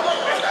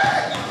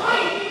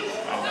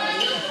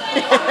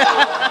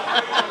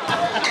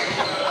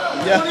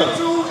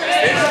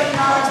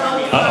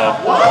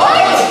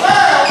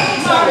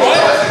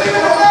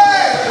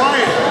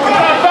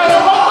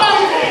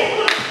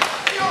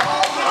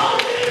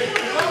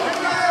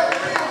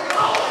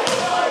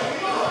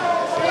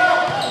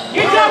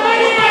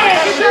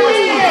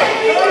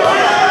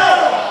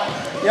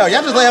 Yo,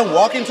 y'all just let him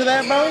walk into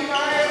that, bro?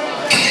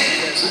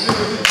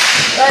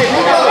 Hey,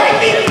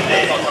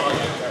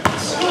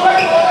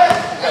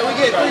 we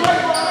get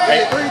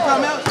three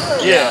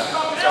timeouts? Yeah.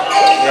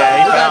 Yeah,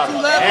 he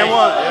fouled. And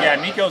one. Yeah,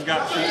 Nico's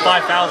got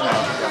 5 fouls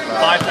now.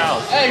 5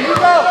 fouls. Hey, Nico!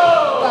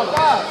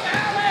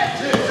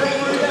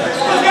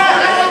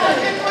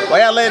 Why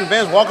y'all letting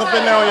Vince walk up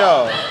in there on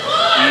y'all? Easy.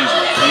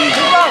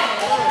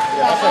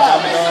 Yeah, I think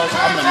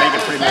I'm gonna make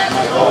it pretty much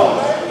my goal.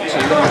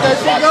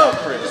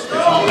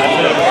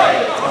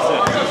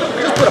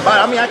 Just put a body.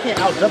 I mean, I can't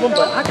out-jump him,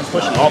 but I can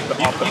push him off the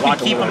block.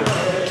 Keep him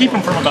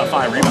from about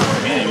 5 rebounds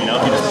a game, you know?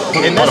 If you just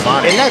put him on a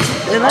body. And that's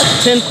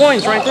 10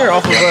 points right there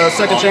off of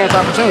second chance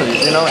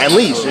opportunities, you know, at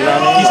least. You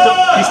know what I mean?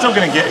 He's still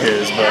gonna get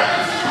his, but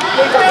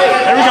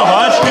there we go,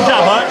 Hutch. Good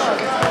job, Hutch.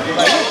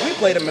 Like, we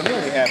played him and we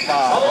only had 5.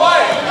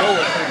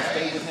 Noah couldn't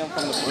stay with him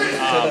from the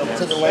perimeter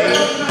to the lane.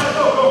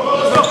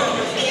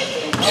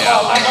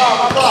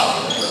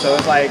 So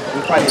it's like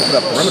we probably need to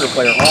put a perimeter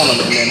player on him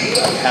and then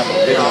have a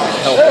big one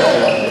help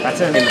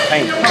in the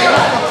paint.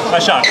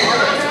 Nice shot.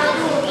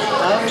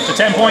 It's a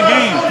 10-point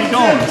game. Keep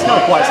going. It's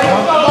not a quiet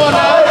storm.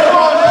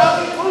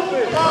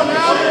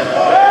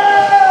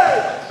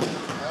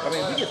 I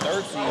mean, we get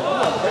third seed. We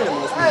want to play them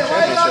in this league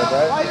championship,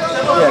 right?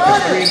 Yeah,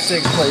 because 3 and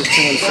 6 plays 2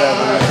 and 7.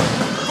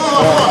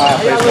 4 and 5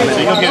 plays 1 and 8. So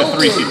you'll get a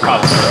 3 seed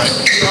probably, right?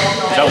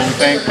 Is that what you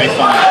think? Based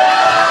on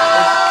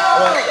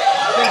Well,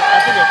 I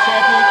think if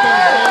champion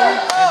comes in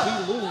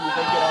and we lose,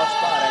 they get our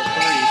spot at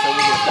 3, so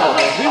we get 4.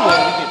 If we win,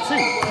 we get 2.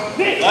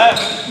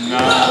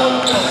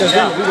 no. Because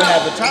then we would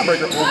have the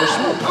tiebreaker over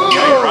Smoke.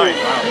 Yeah, you're right.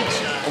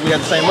 Wow. And we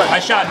have the same record.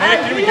 Nice shot,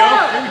 Nick. Here we go.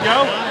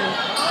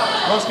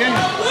 Close game.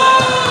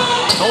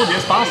 I told you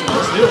it's possible.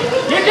 Let's do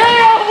it. Get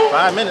down!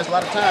 5 minutes, a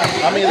lot of time.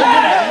 I mean,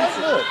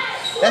 look.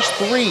 That's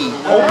 3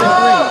 open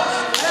threes.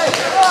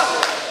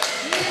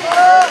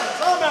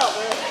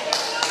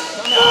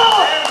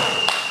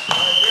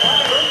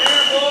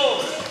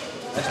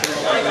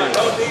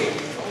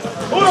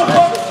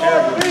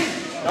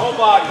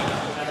 Nobody.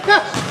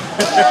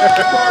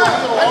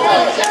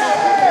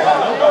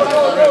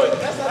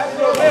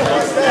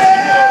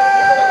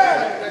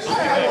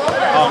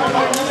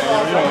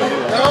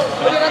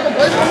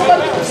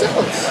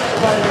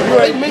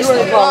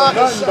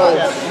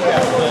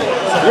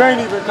 You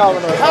ain't even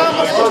calling us. How am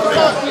I supposed to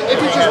talk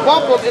if you just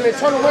bump them and then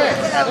turn around?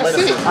 That's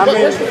it. I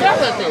mean, what's the foul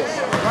right there?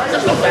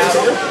 There's no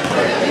foul here.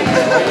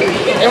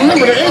 And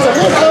remember, there is a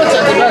real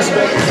contact in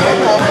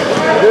basketball.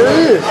 There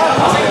is.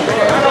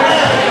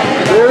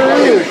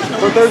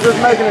 But they're just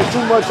making it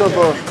too much of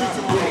a.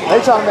 They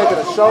trying to make it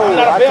a show. I'm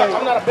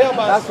not a bail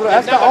bondsman.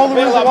 That's the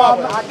only reason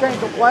why I can't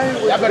complain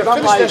with you. better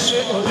I'm finish like, that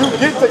shit. you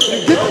get the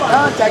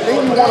contact,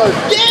 then you want to.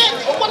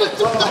 Yeah, I want to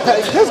do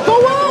that. Just go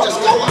out. Just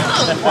go on.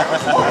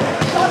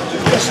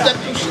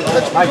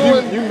 Like you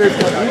missed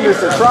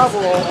the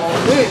travel on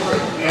Nick.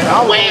 And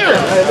I Where?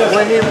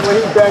 When he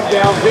backed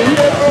down deep.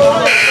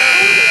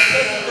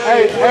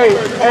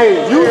 Hey,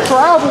 you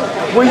travel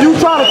when you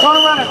try to turn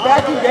around and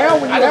back him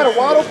down when you had a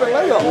wide open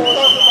layup.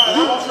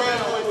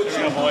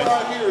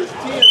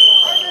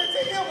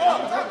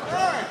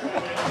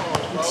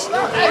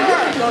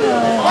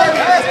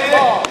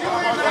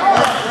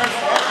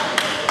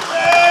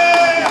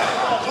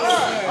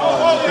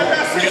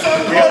 We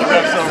got the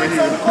refs over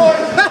here.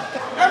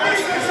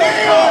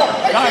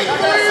 Time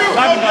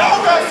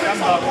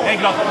hey,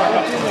 get off the court.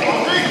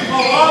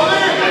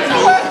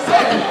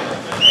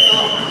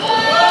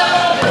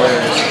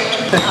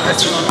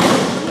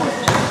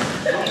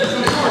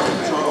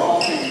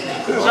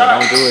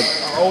 Don't do it.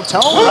 Oh,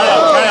 tell him.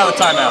 Right out of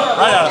the timeout.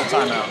 Right out of the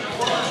timeout.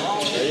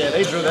 Yeah,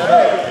 they drew that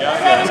up. Yeah, I'm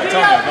telling you, go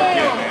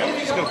get it, man.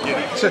 Just go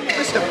get it.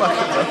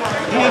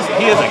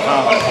 He is a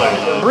confident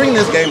player. Bring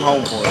this game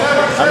home for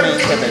us. I mean,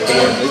 you got that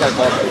game. They got to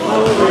call it.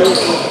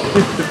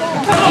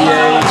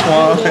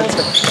 Twan.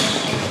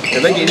 If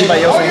they get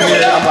anybody else in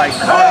here, I'm like,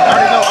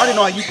 I already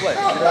know how you play.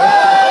 You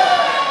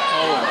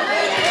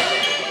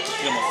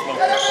know?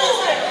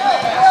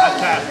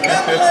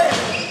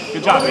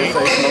 Good job, Pete.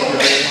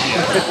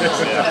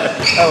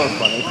 That was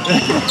funny.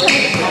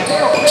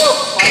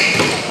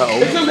 Uh-oh.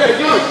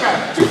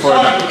 2 for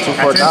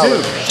 $1.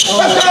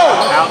 Let's go!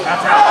 Out,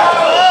 that's out.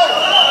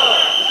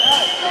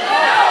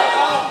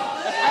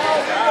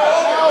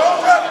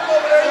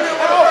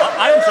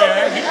 I didn't say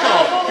that. He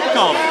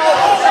called.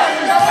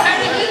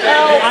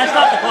 I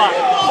stopped the clock.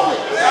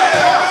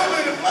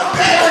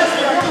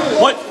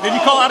 What? Did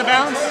you call out of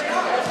bounds?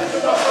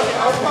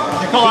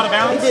 Did you call out of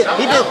bounds? He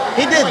did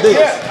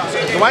this.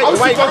 Dwight did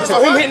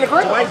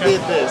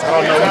this. I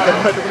don't know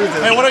what is this.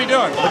 Hey, what are you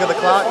doing? Look at the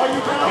clock.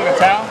 You got a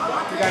towel?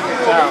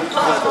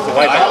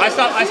 I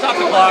stopped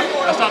the clock.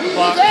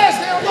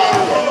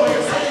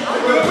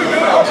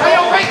 Hey,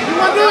 wait, you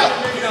want to do it?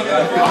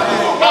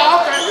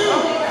 Oh, okay.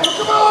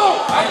 Come on.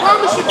 I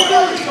promise you can do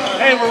it.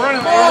 Hey, we're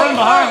running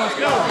behind. Let's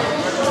go.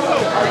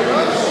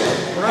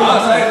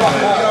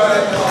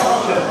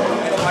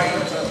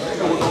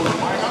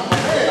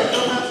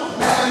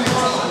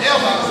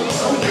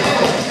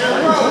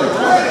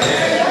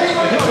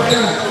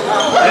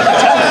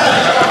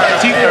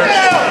 T.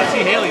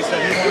 Haley said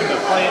he wanted to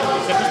play it. He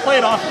said, just play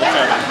it off. I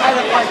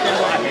didn't like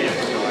that. I hate it.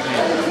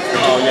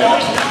 Oh, yeah.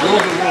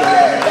 Rules are rules.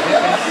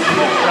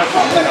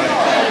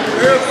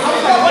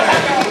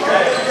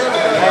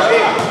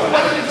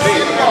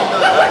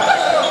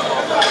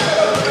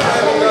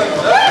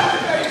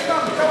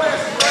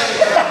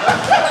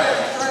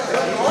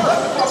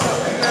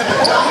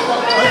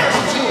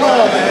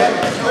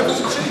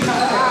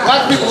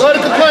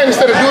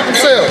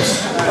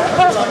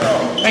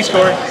 Thanks,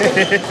 Corey.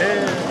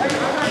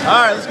 All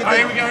right, let's get this.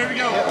 Here we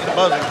go. Get the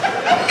buzzer.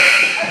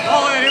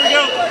 Oh, man, here we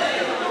go.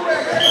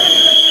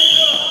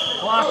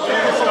 Clock,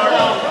 start.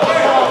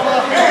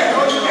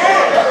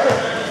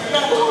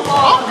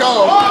 I'm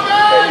gone.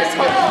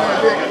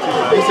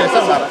 He said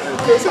something about it.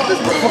 This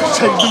motherfucker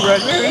trying to do right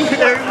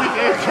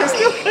there.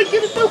 Still can't get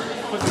it through.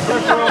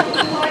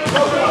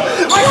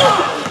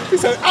 He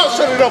said, I'll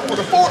shut it up for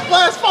the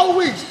last 4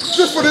 weeks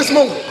just for this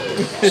moment.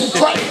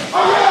 Try it.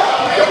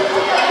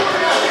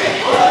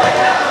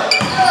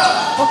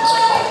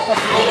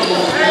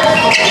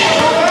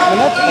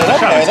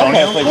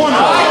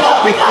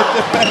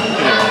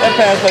 That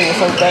pass play was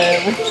so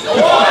bad.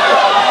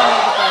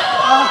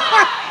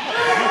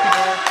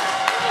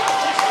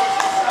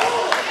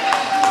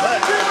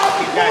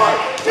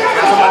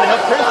 Somebody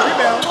help Chris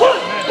rebound.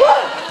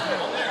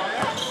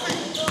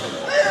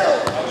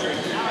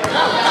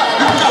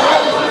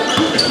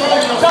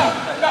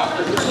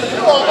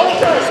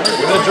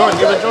 Give it a Jordan,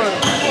 give it a Jordan.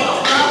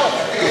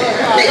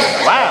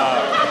 Wow.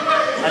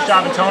 Nice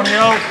job,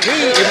 Antonio.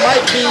 It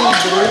might be the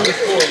leading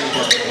scorer.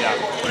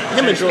 Yeah.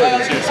 Him and Jordan.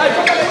 I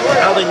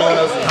don't think no one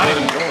else is not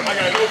even Jordan. I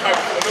got no pipe.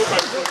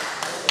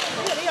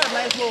 He had a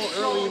nice little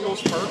early little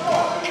spurt.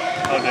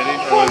 Oh, did he?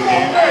 Early in the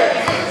game?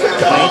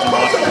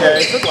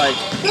 Yeah, it took like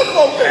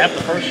half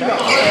the first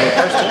shot. The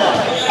first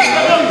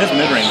 10. His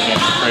mid-range game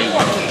is crazy.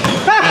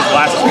 His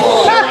last play.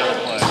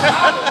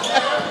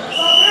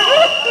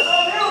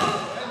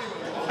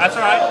 That's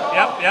all right.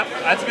 Yep.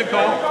 That's a good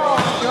call.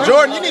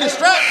 Jordan, you need a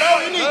strap, bro.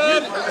 You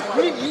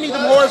need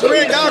them Horace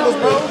Grant goggles,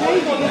 bro.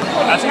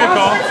 That's a good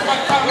call.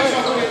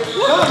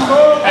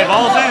 Hey,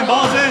 ball's in.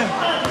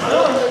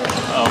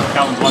 Oh,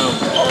 Calvin's wide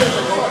open.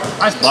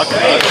 Nice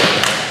bucket. They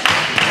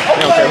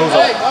don't care who's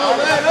up.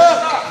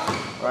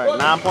 Right,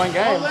 9-point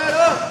game.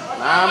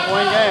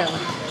 9-point game.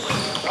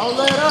 Don't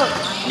let up.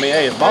 I mean,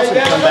 hey, if Boston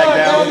can come back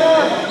down.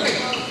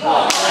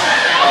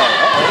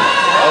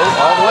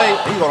 All the way.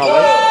 He's going all the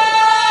way.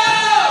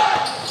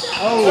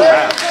 Oh,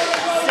 wow.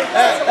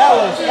 That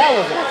was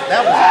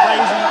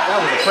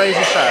a crazy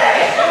shot.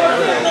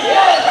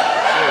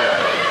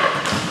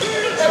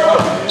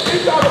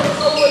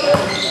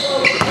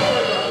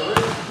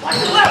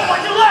 Watch your left.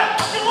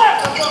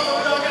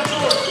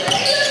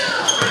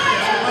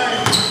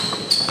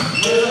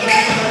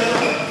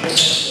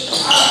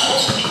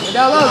 Get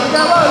down low.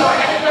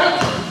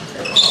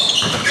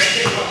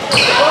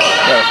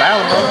 Yeah,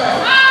 foul, bro.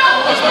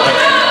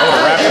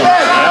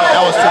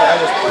 That was too.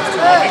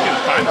 I think it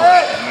was kind of.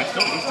 He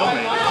still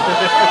made it.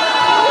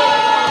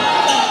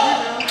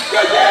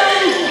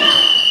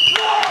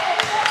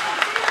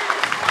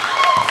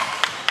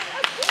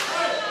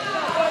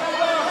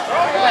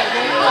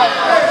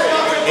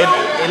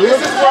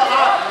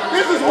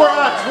 This is where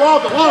I draw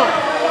the line.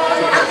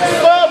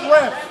 Sub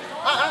ref.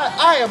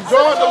 I am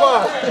drawing the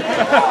line.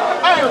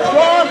 I am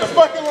drawing the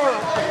fucking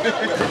line.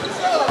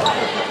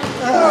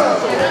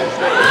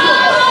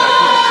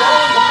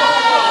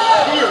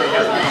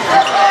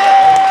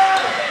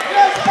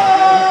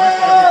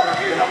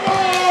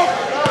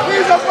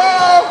 He's a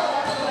ball.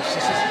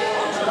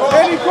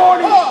 Any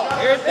corner.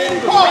 Everything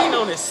green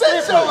on his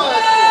slipper.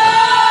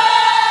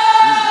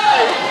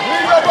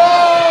 He's a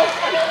ball.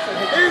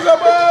 He's a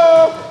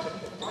ball.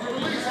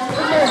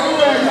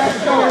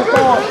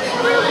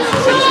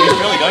 He's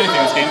really done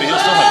anything this game, but he'll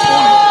still have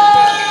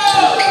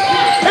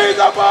 20. He's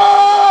a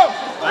ball.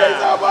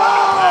 He's a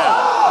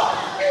ball.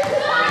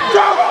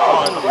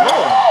 Travel.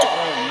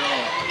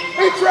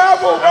 He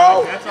traveled,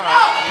 bro. That's all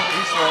right.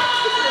 He's still.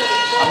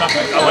 I'm not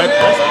going to. Oh,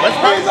 let's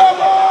He's a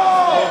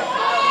ball.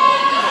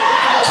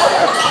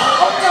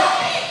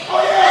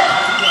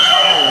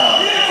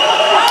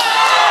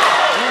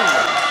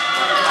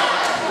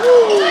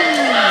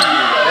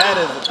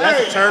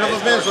 That's a turn of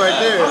events right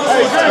there. It's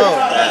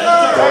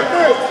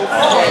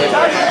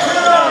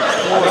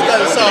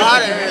so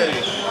hot in here.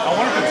 I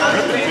wonder if it's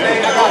dripping too.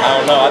 I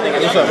don't know. I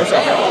think it's up. What's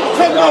up?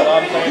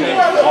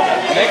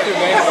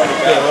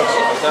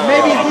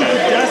 Maybe if we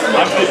could dust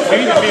We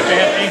need to see if they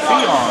have AC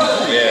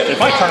on. Yeah. They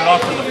might turn it off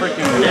for the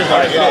freaking.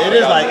 It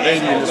is like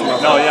 80 in this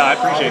month. No, yeah, I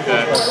appreciate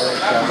that.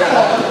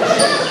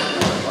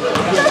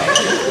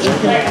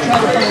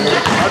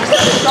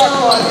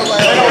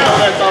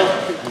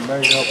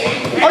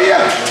 Oh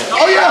yeah!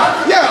 Oh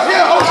yeah! Yeah!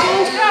 Oh,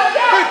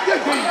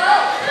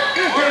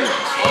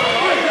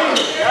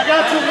 I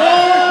got you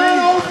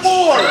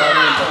 104.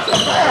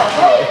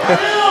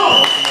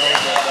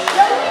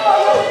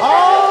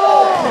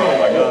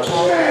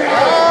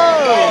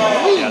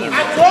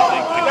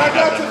 I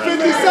got you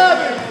 57.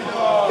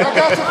 I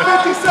got you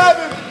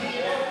 57.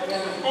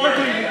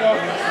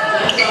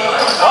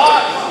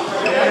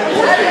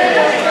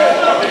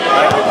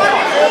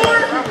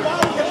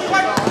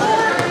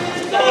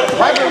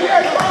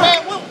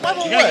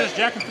 You guys are just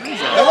jacking threes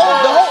out. The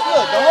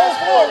whole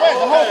floor wet.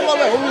 The whole floor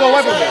wet. What we gonna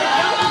wipe it with?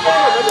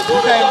 You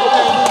can't do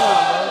nothing,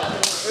 bro.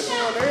 It's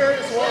one there.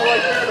 It's one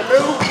right there in the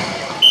middle.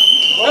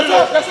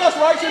 That's us,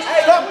 right? Hey,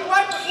 Hey, we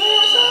wipe the floor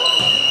or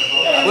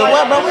something? Well,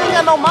 what, bro? We ain't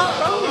got no mop,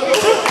 bro.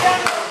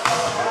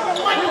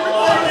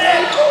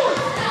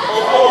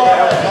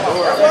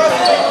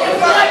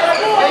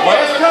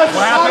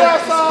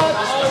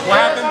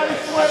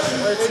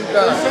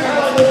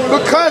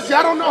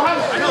 I don't know how.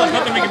 I know there's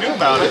nothing we can do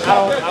about it. I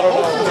don't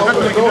know. There's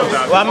nothing we can do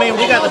about it. Well, I mean,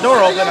 we got the door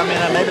open. I mean,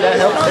 maybe that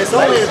helps. It's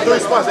only in 3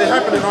 spots. It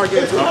happened in our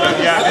game too.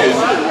 Yeah, it is.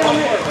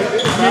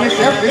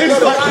 It's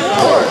like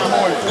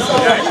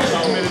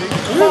humidity.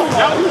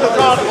 That was the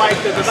call, like,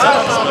 the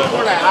design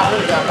before that. I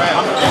heard that, man.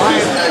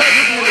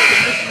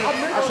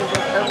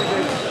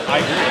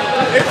 I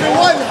agree. If it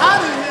wasn't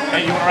hot in here,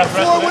 Hey, you want to rest the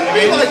it rest of wouldn't the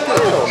be game? like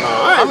this.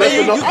 I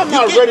mean, I'm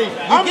not ready.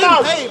 You're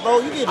getting paid, bro.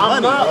 You getting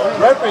I'm money. not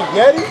repping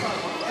Yeti.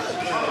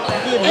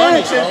 You getting money,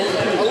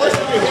 bro.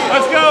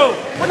 Let's go.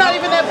 We're not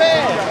even that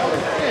bad.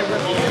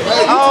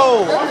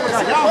 Oh.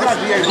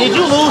 Did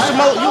you lose to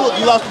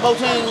you lost to both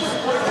teams?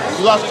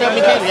 You lost to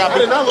Champion Kids? I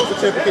did not lose to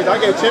Champion Kids. I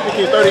gave Champion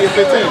Kids 30 and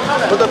 15.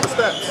 Look up the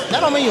stats.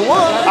 That don't mean you won.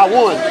 I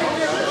won.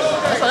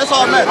 That's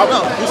all that matters.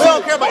 No, we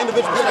don't care about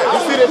individual stats. You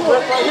see this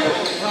rep right here?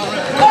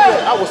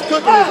 I was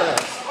cooking his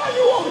ass.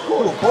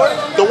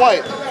 The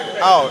white.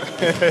 Oh.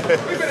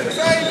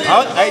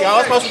 Hey, y'all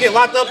was supposed to get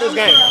locked up this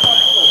game.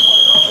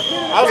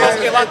 I was supposed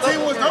to get locked up.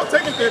 Team was no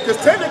taking there because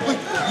technically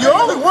you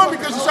only won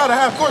because you shot a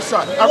half court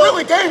shot. I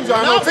really gamed you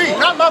on no team.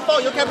 Not my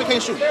fault. Your captain can't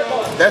shoot.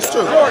 That's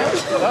true.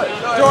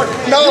 Jordan.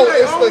 No,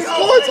 it's the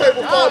score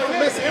table fault for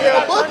missing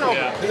that bucket.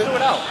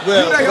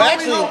 Well,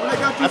 actually,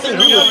 I think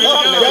we were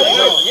fucking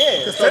that.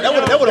 Yeah. So that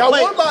would have Y'all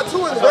played. won by 2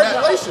 in the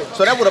regulation.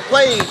 So that would have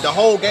played the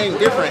whole game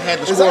different had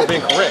the score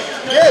been correct.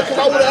 Yeah,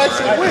 because I would have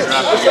actually win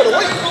instead of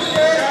win.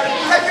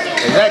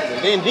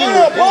 Exactly. Then you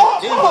would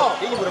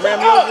have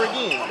ran me over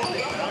again.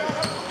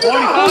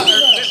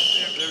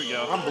 25. There we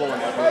go. I'm blowing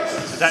that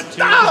bitch. Is that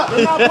 2? I'm not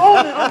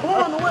blowing it. I'm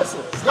blowing the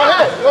whistle. Go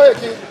ahead,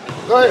 Keith.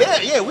 Go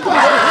ahead. Yeah, we can be.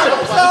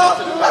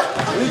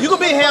 You can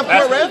be half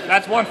court, ref.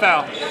 That's 1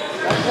 foul.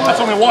 That's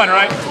only 1,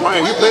 right?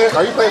 Ryan, are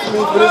you playing for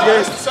me for this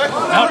game? That's the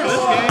second one. Not for this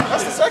game.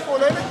 That's the second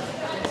one, ain't it?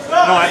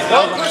 No,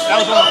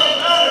 that was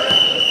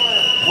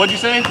only. What'd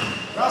you say?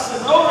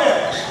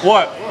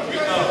 What?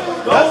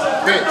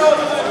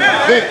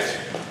 Bench.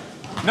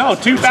 No,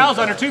 2 fouls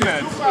under 2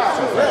 minutes.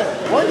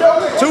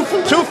 Two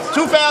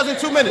fouls in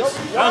 2 minutes.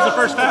 That was the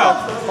first foul.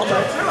 What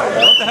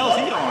the hell is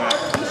he on?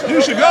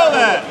 You should go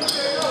that.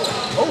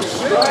 Come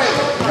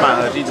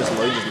on, he's just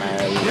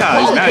mad.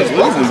 Yeah, he's mad. He's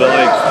losing, but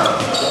like,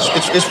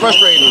 it's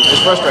frustrating.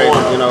 It's frustrating,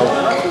 you know.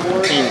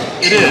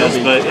 it is.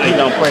 But He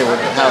don't play with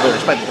how they're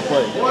expected to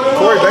play.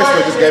 Corey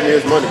basically just gave me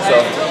his money, so.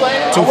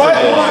 2 for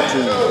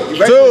You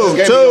basically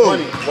just gave me your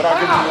money without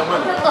giving me your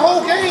money. The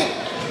whole game.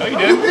 no, you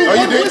did. Oh,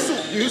 you did?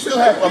 You still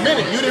have a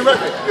minute. You didn't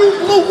rep it. You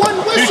blew one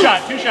whistle. 2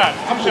 shots. 2 shots.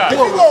 2 shots. If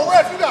you gonna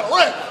rep, you gotta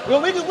rep.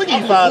 Well, we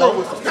can find out.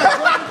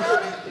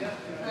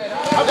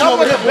 Y'all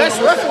were the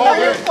best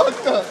referee.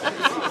 Fucked up.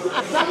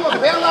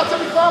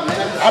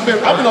 I've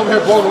been over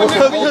here blowing the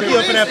whistle. Hook you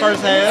up in that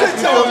first half.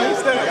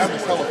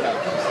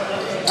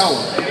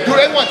 Do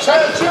they want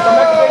chocolate chip or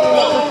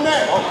macaroni on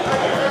that?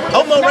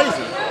 Oh, no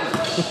racing.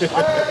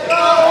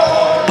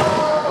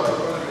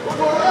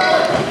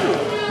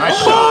 Nice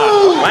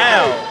shot.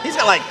 Wow. He's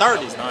got like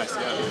 30. Nice.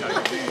 Yeah.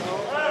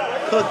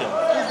 Cooking.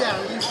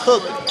 He's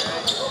cooking.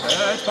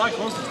 Yeah, it's probably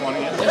close to 20.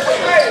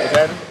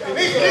 Yeah.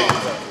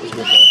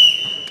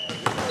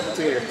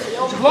 Did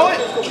you blow it?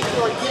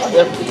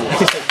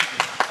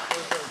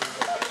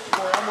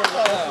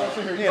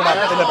 In the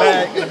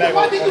bag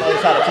on the other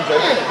side of TJ.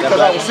 Because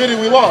I was sitting,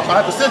 we lost. I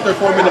had to sit there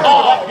for a minute.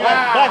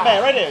 Black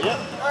bag right there, yep.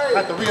 I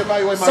had to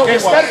reevaluate my So game.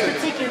 instead of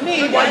critiquing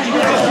me, why did you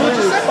just do it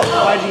yourself?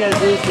 Why did you guys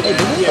do it today?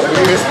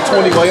 We missed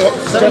 20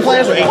 layups. 7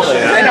 players or 8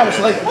 players? And I was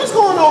like, What's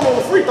going on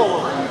the free throw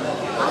line?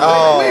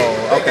 Oh,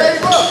 okay.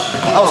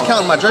 I was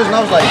counting my jersey and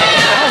I was like,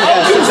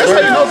 That's how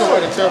you know the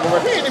way to tell the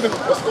ref. He ain't even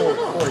scored.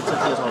 Corey took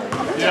his home.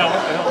 Yeah.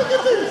 What the hell? Look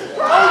at this.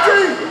 OG,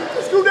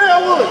 scoot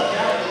down, Wood.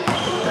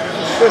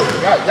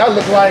 Y'all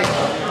look like.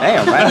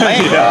 Damn,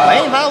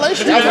 lane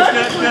violation. We don't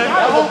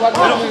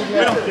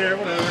care.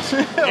 Whatever.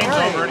 Game's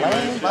over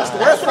anyway.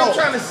 that's what I'm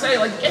trying to say.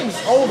 Like, the game's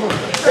over.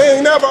 It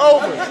ain't never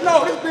over.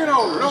 No, it's been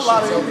over. Don't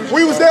lie to me.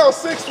 We was down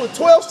 6 with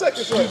 12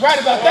 seconds left. You're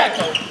right about that,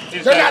 though.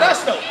 They're not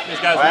us, though. These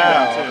guys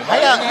are too. I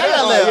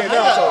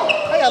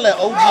gotta let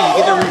OG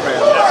get the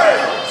rebound.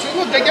 See,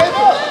 look, they gave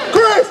up.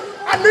 Chris,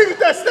 I needed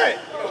that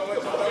stat.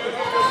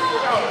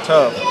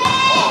 Tough.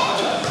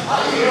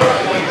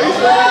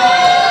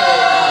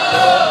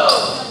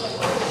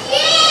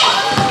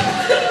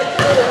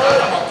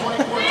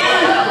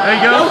 There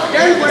you go.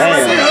 Damn,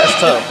 that's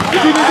tough.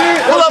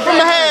 Pull up from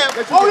the half.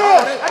 Oh,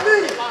 yeah, I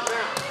need it.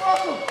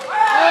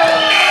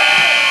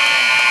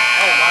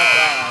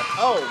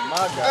 Oh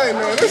my God. Hey,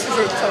 man, this is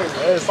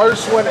entertaining.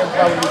 First one and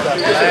probably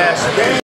the last game.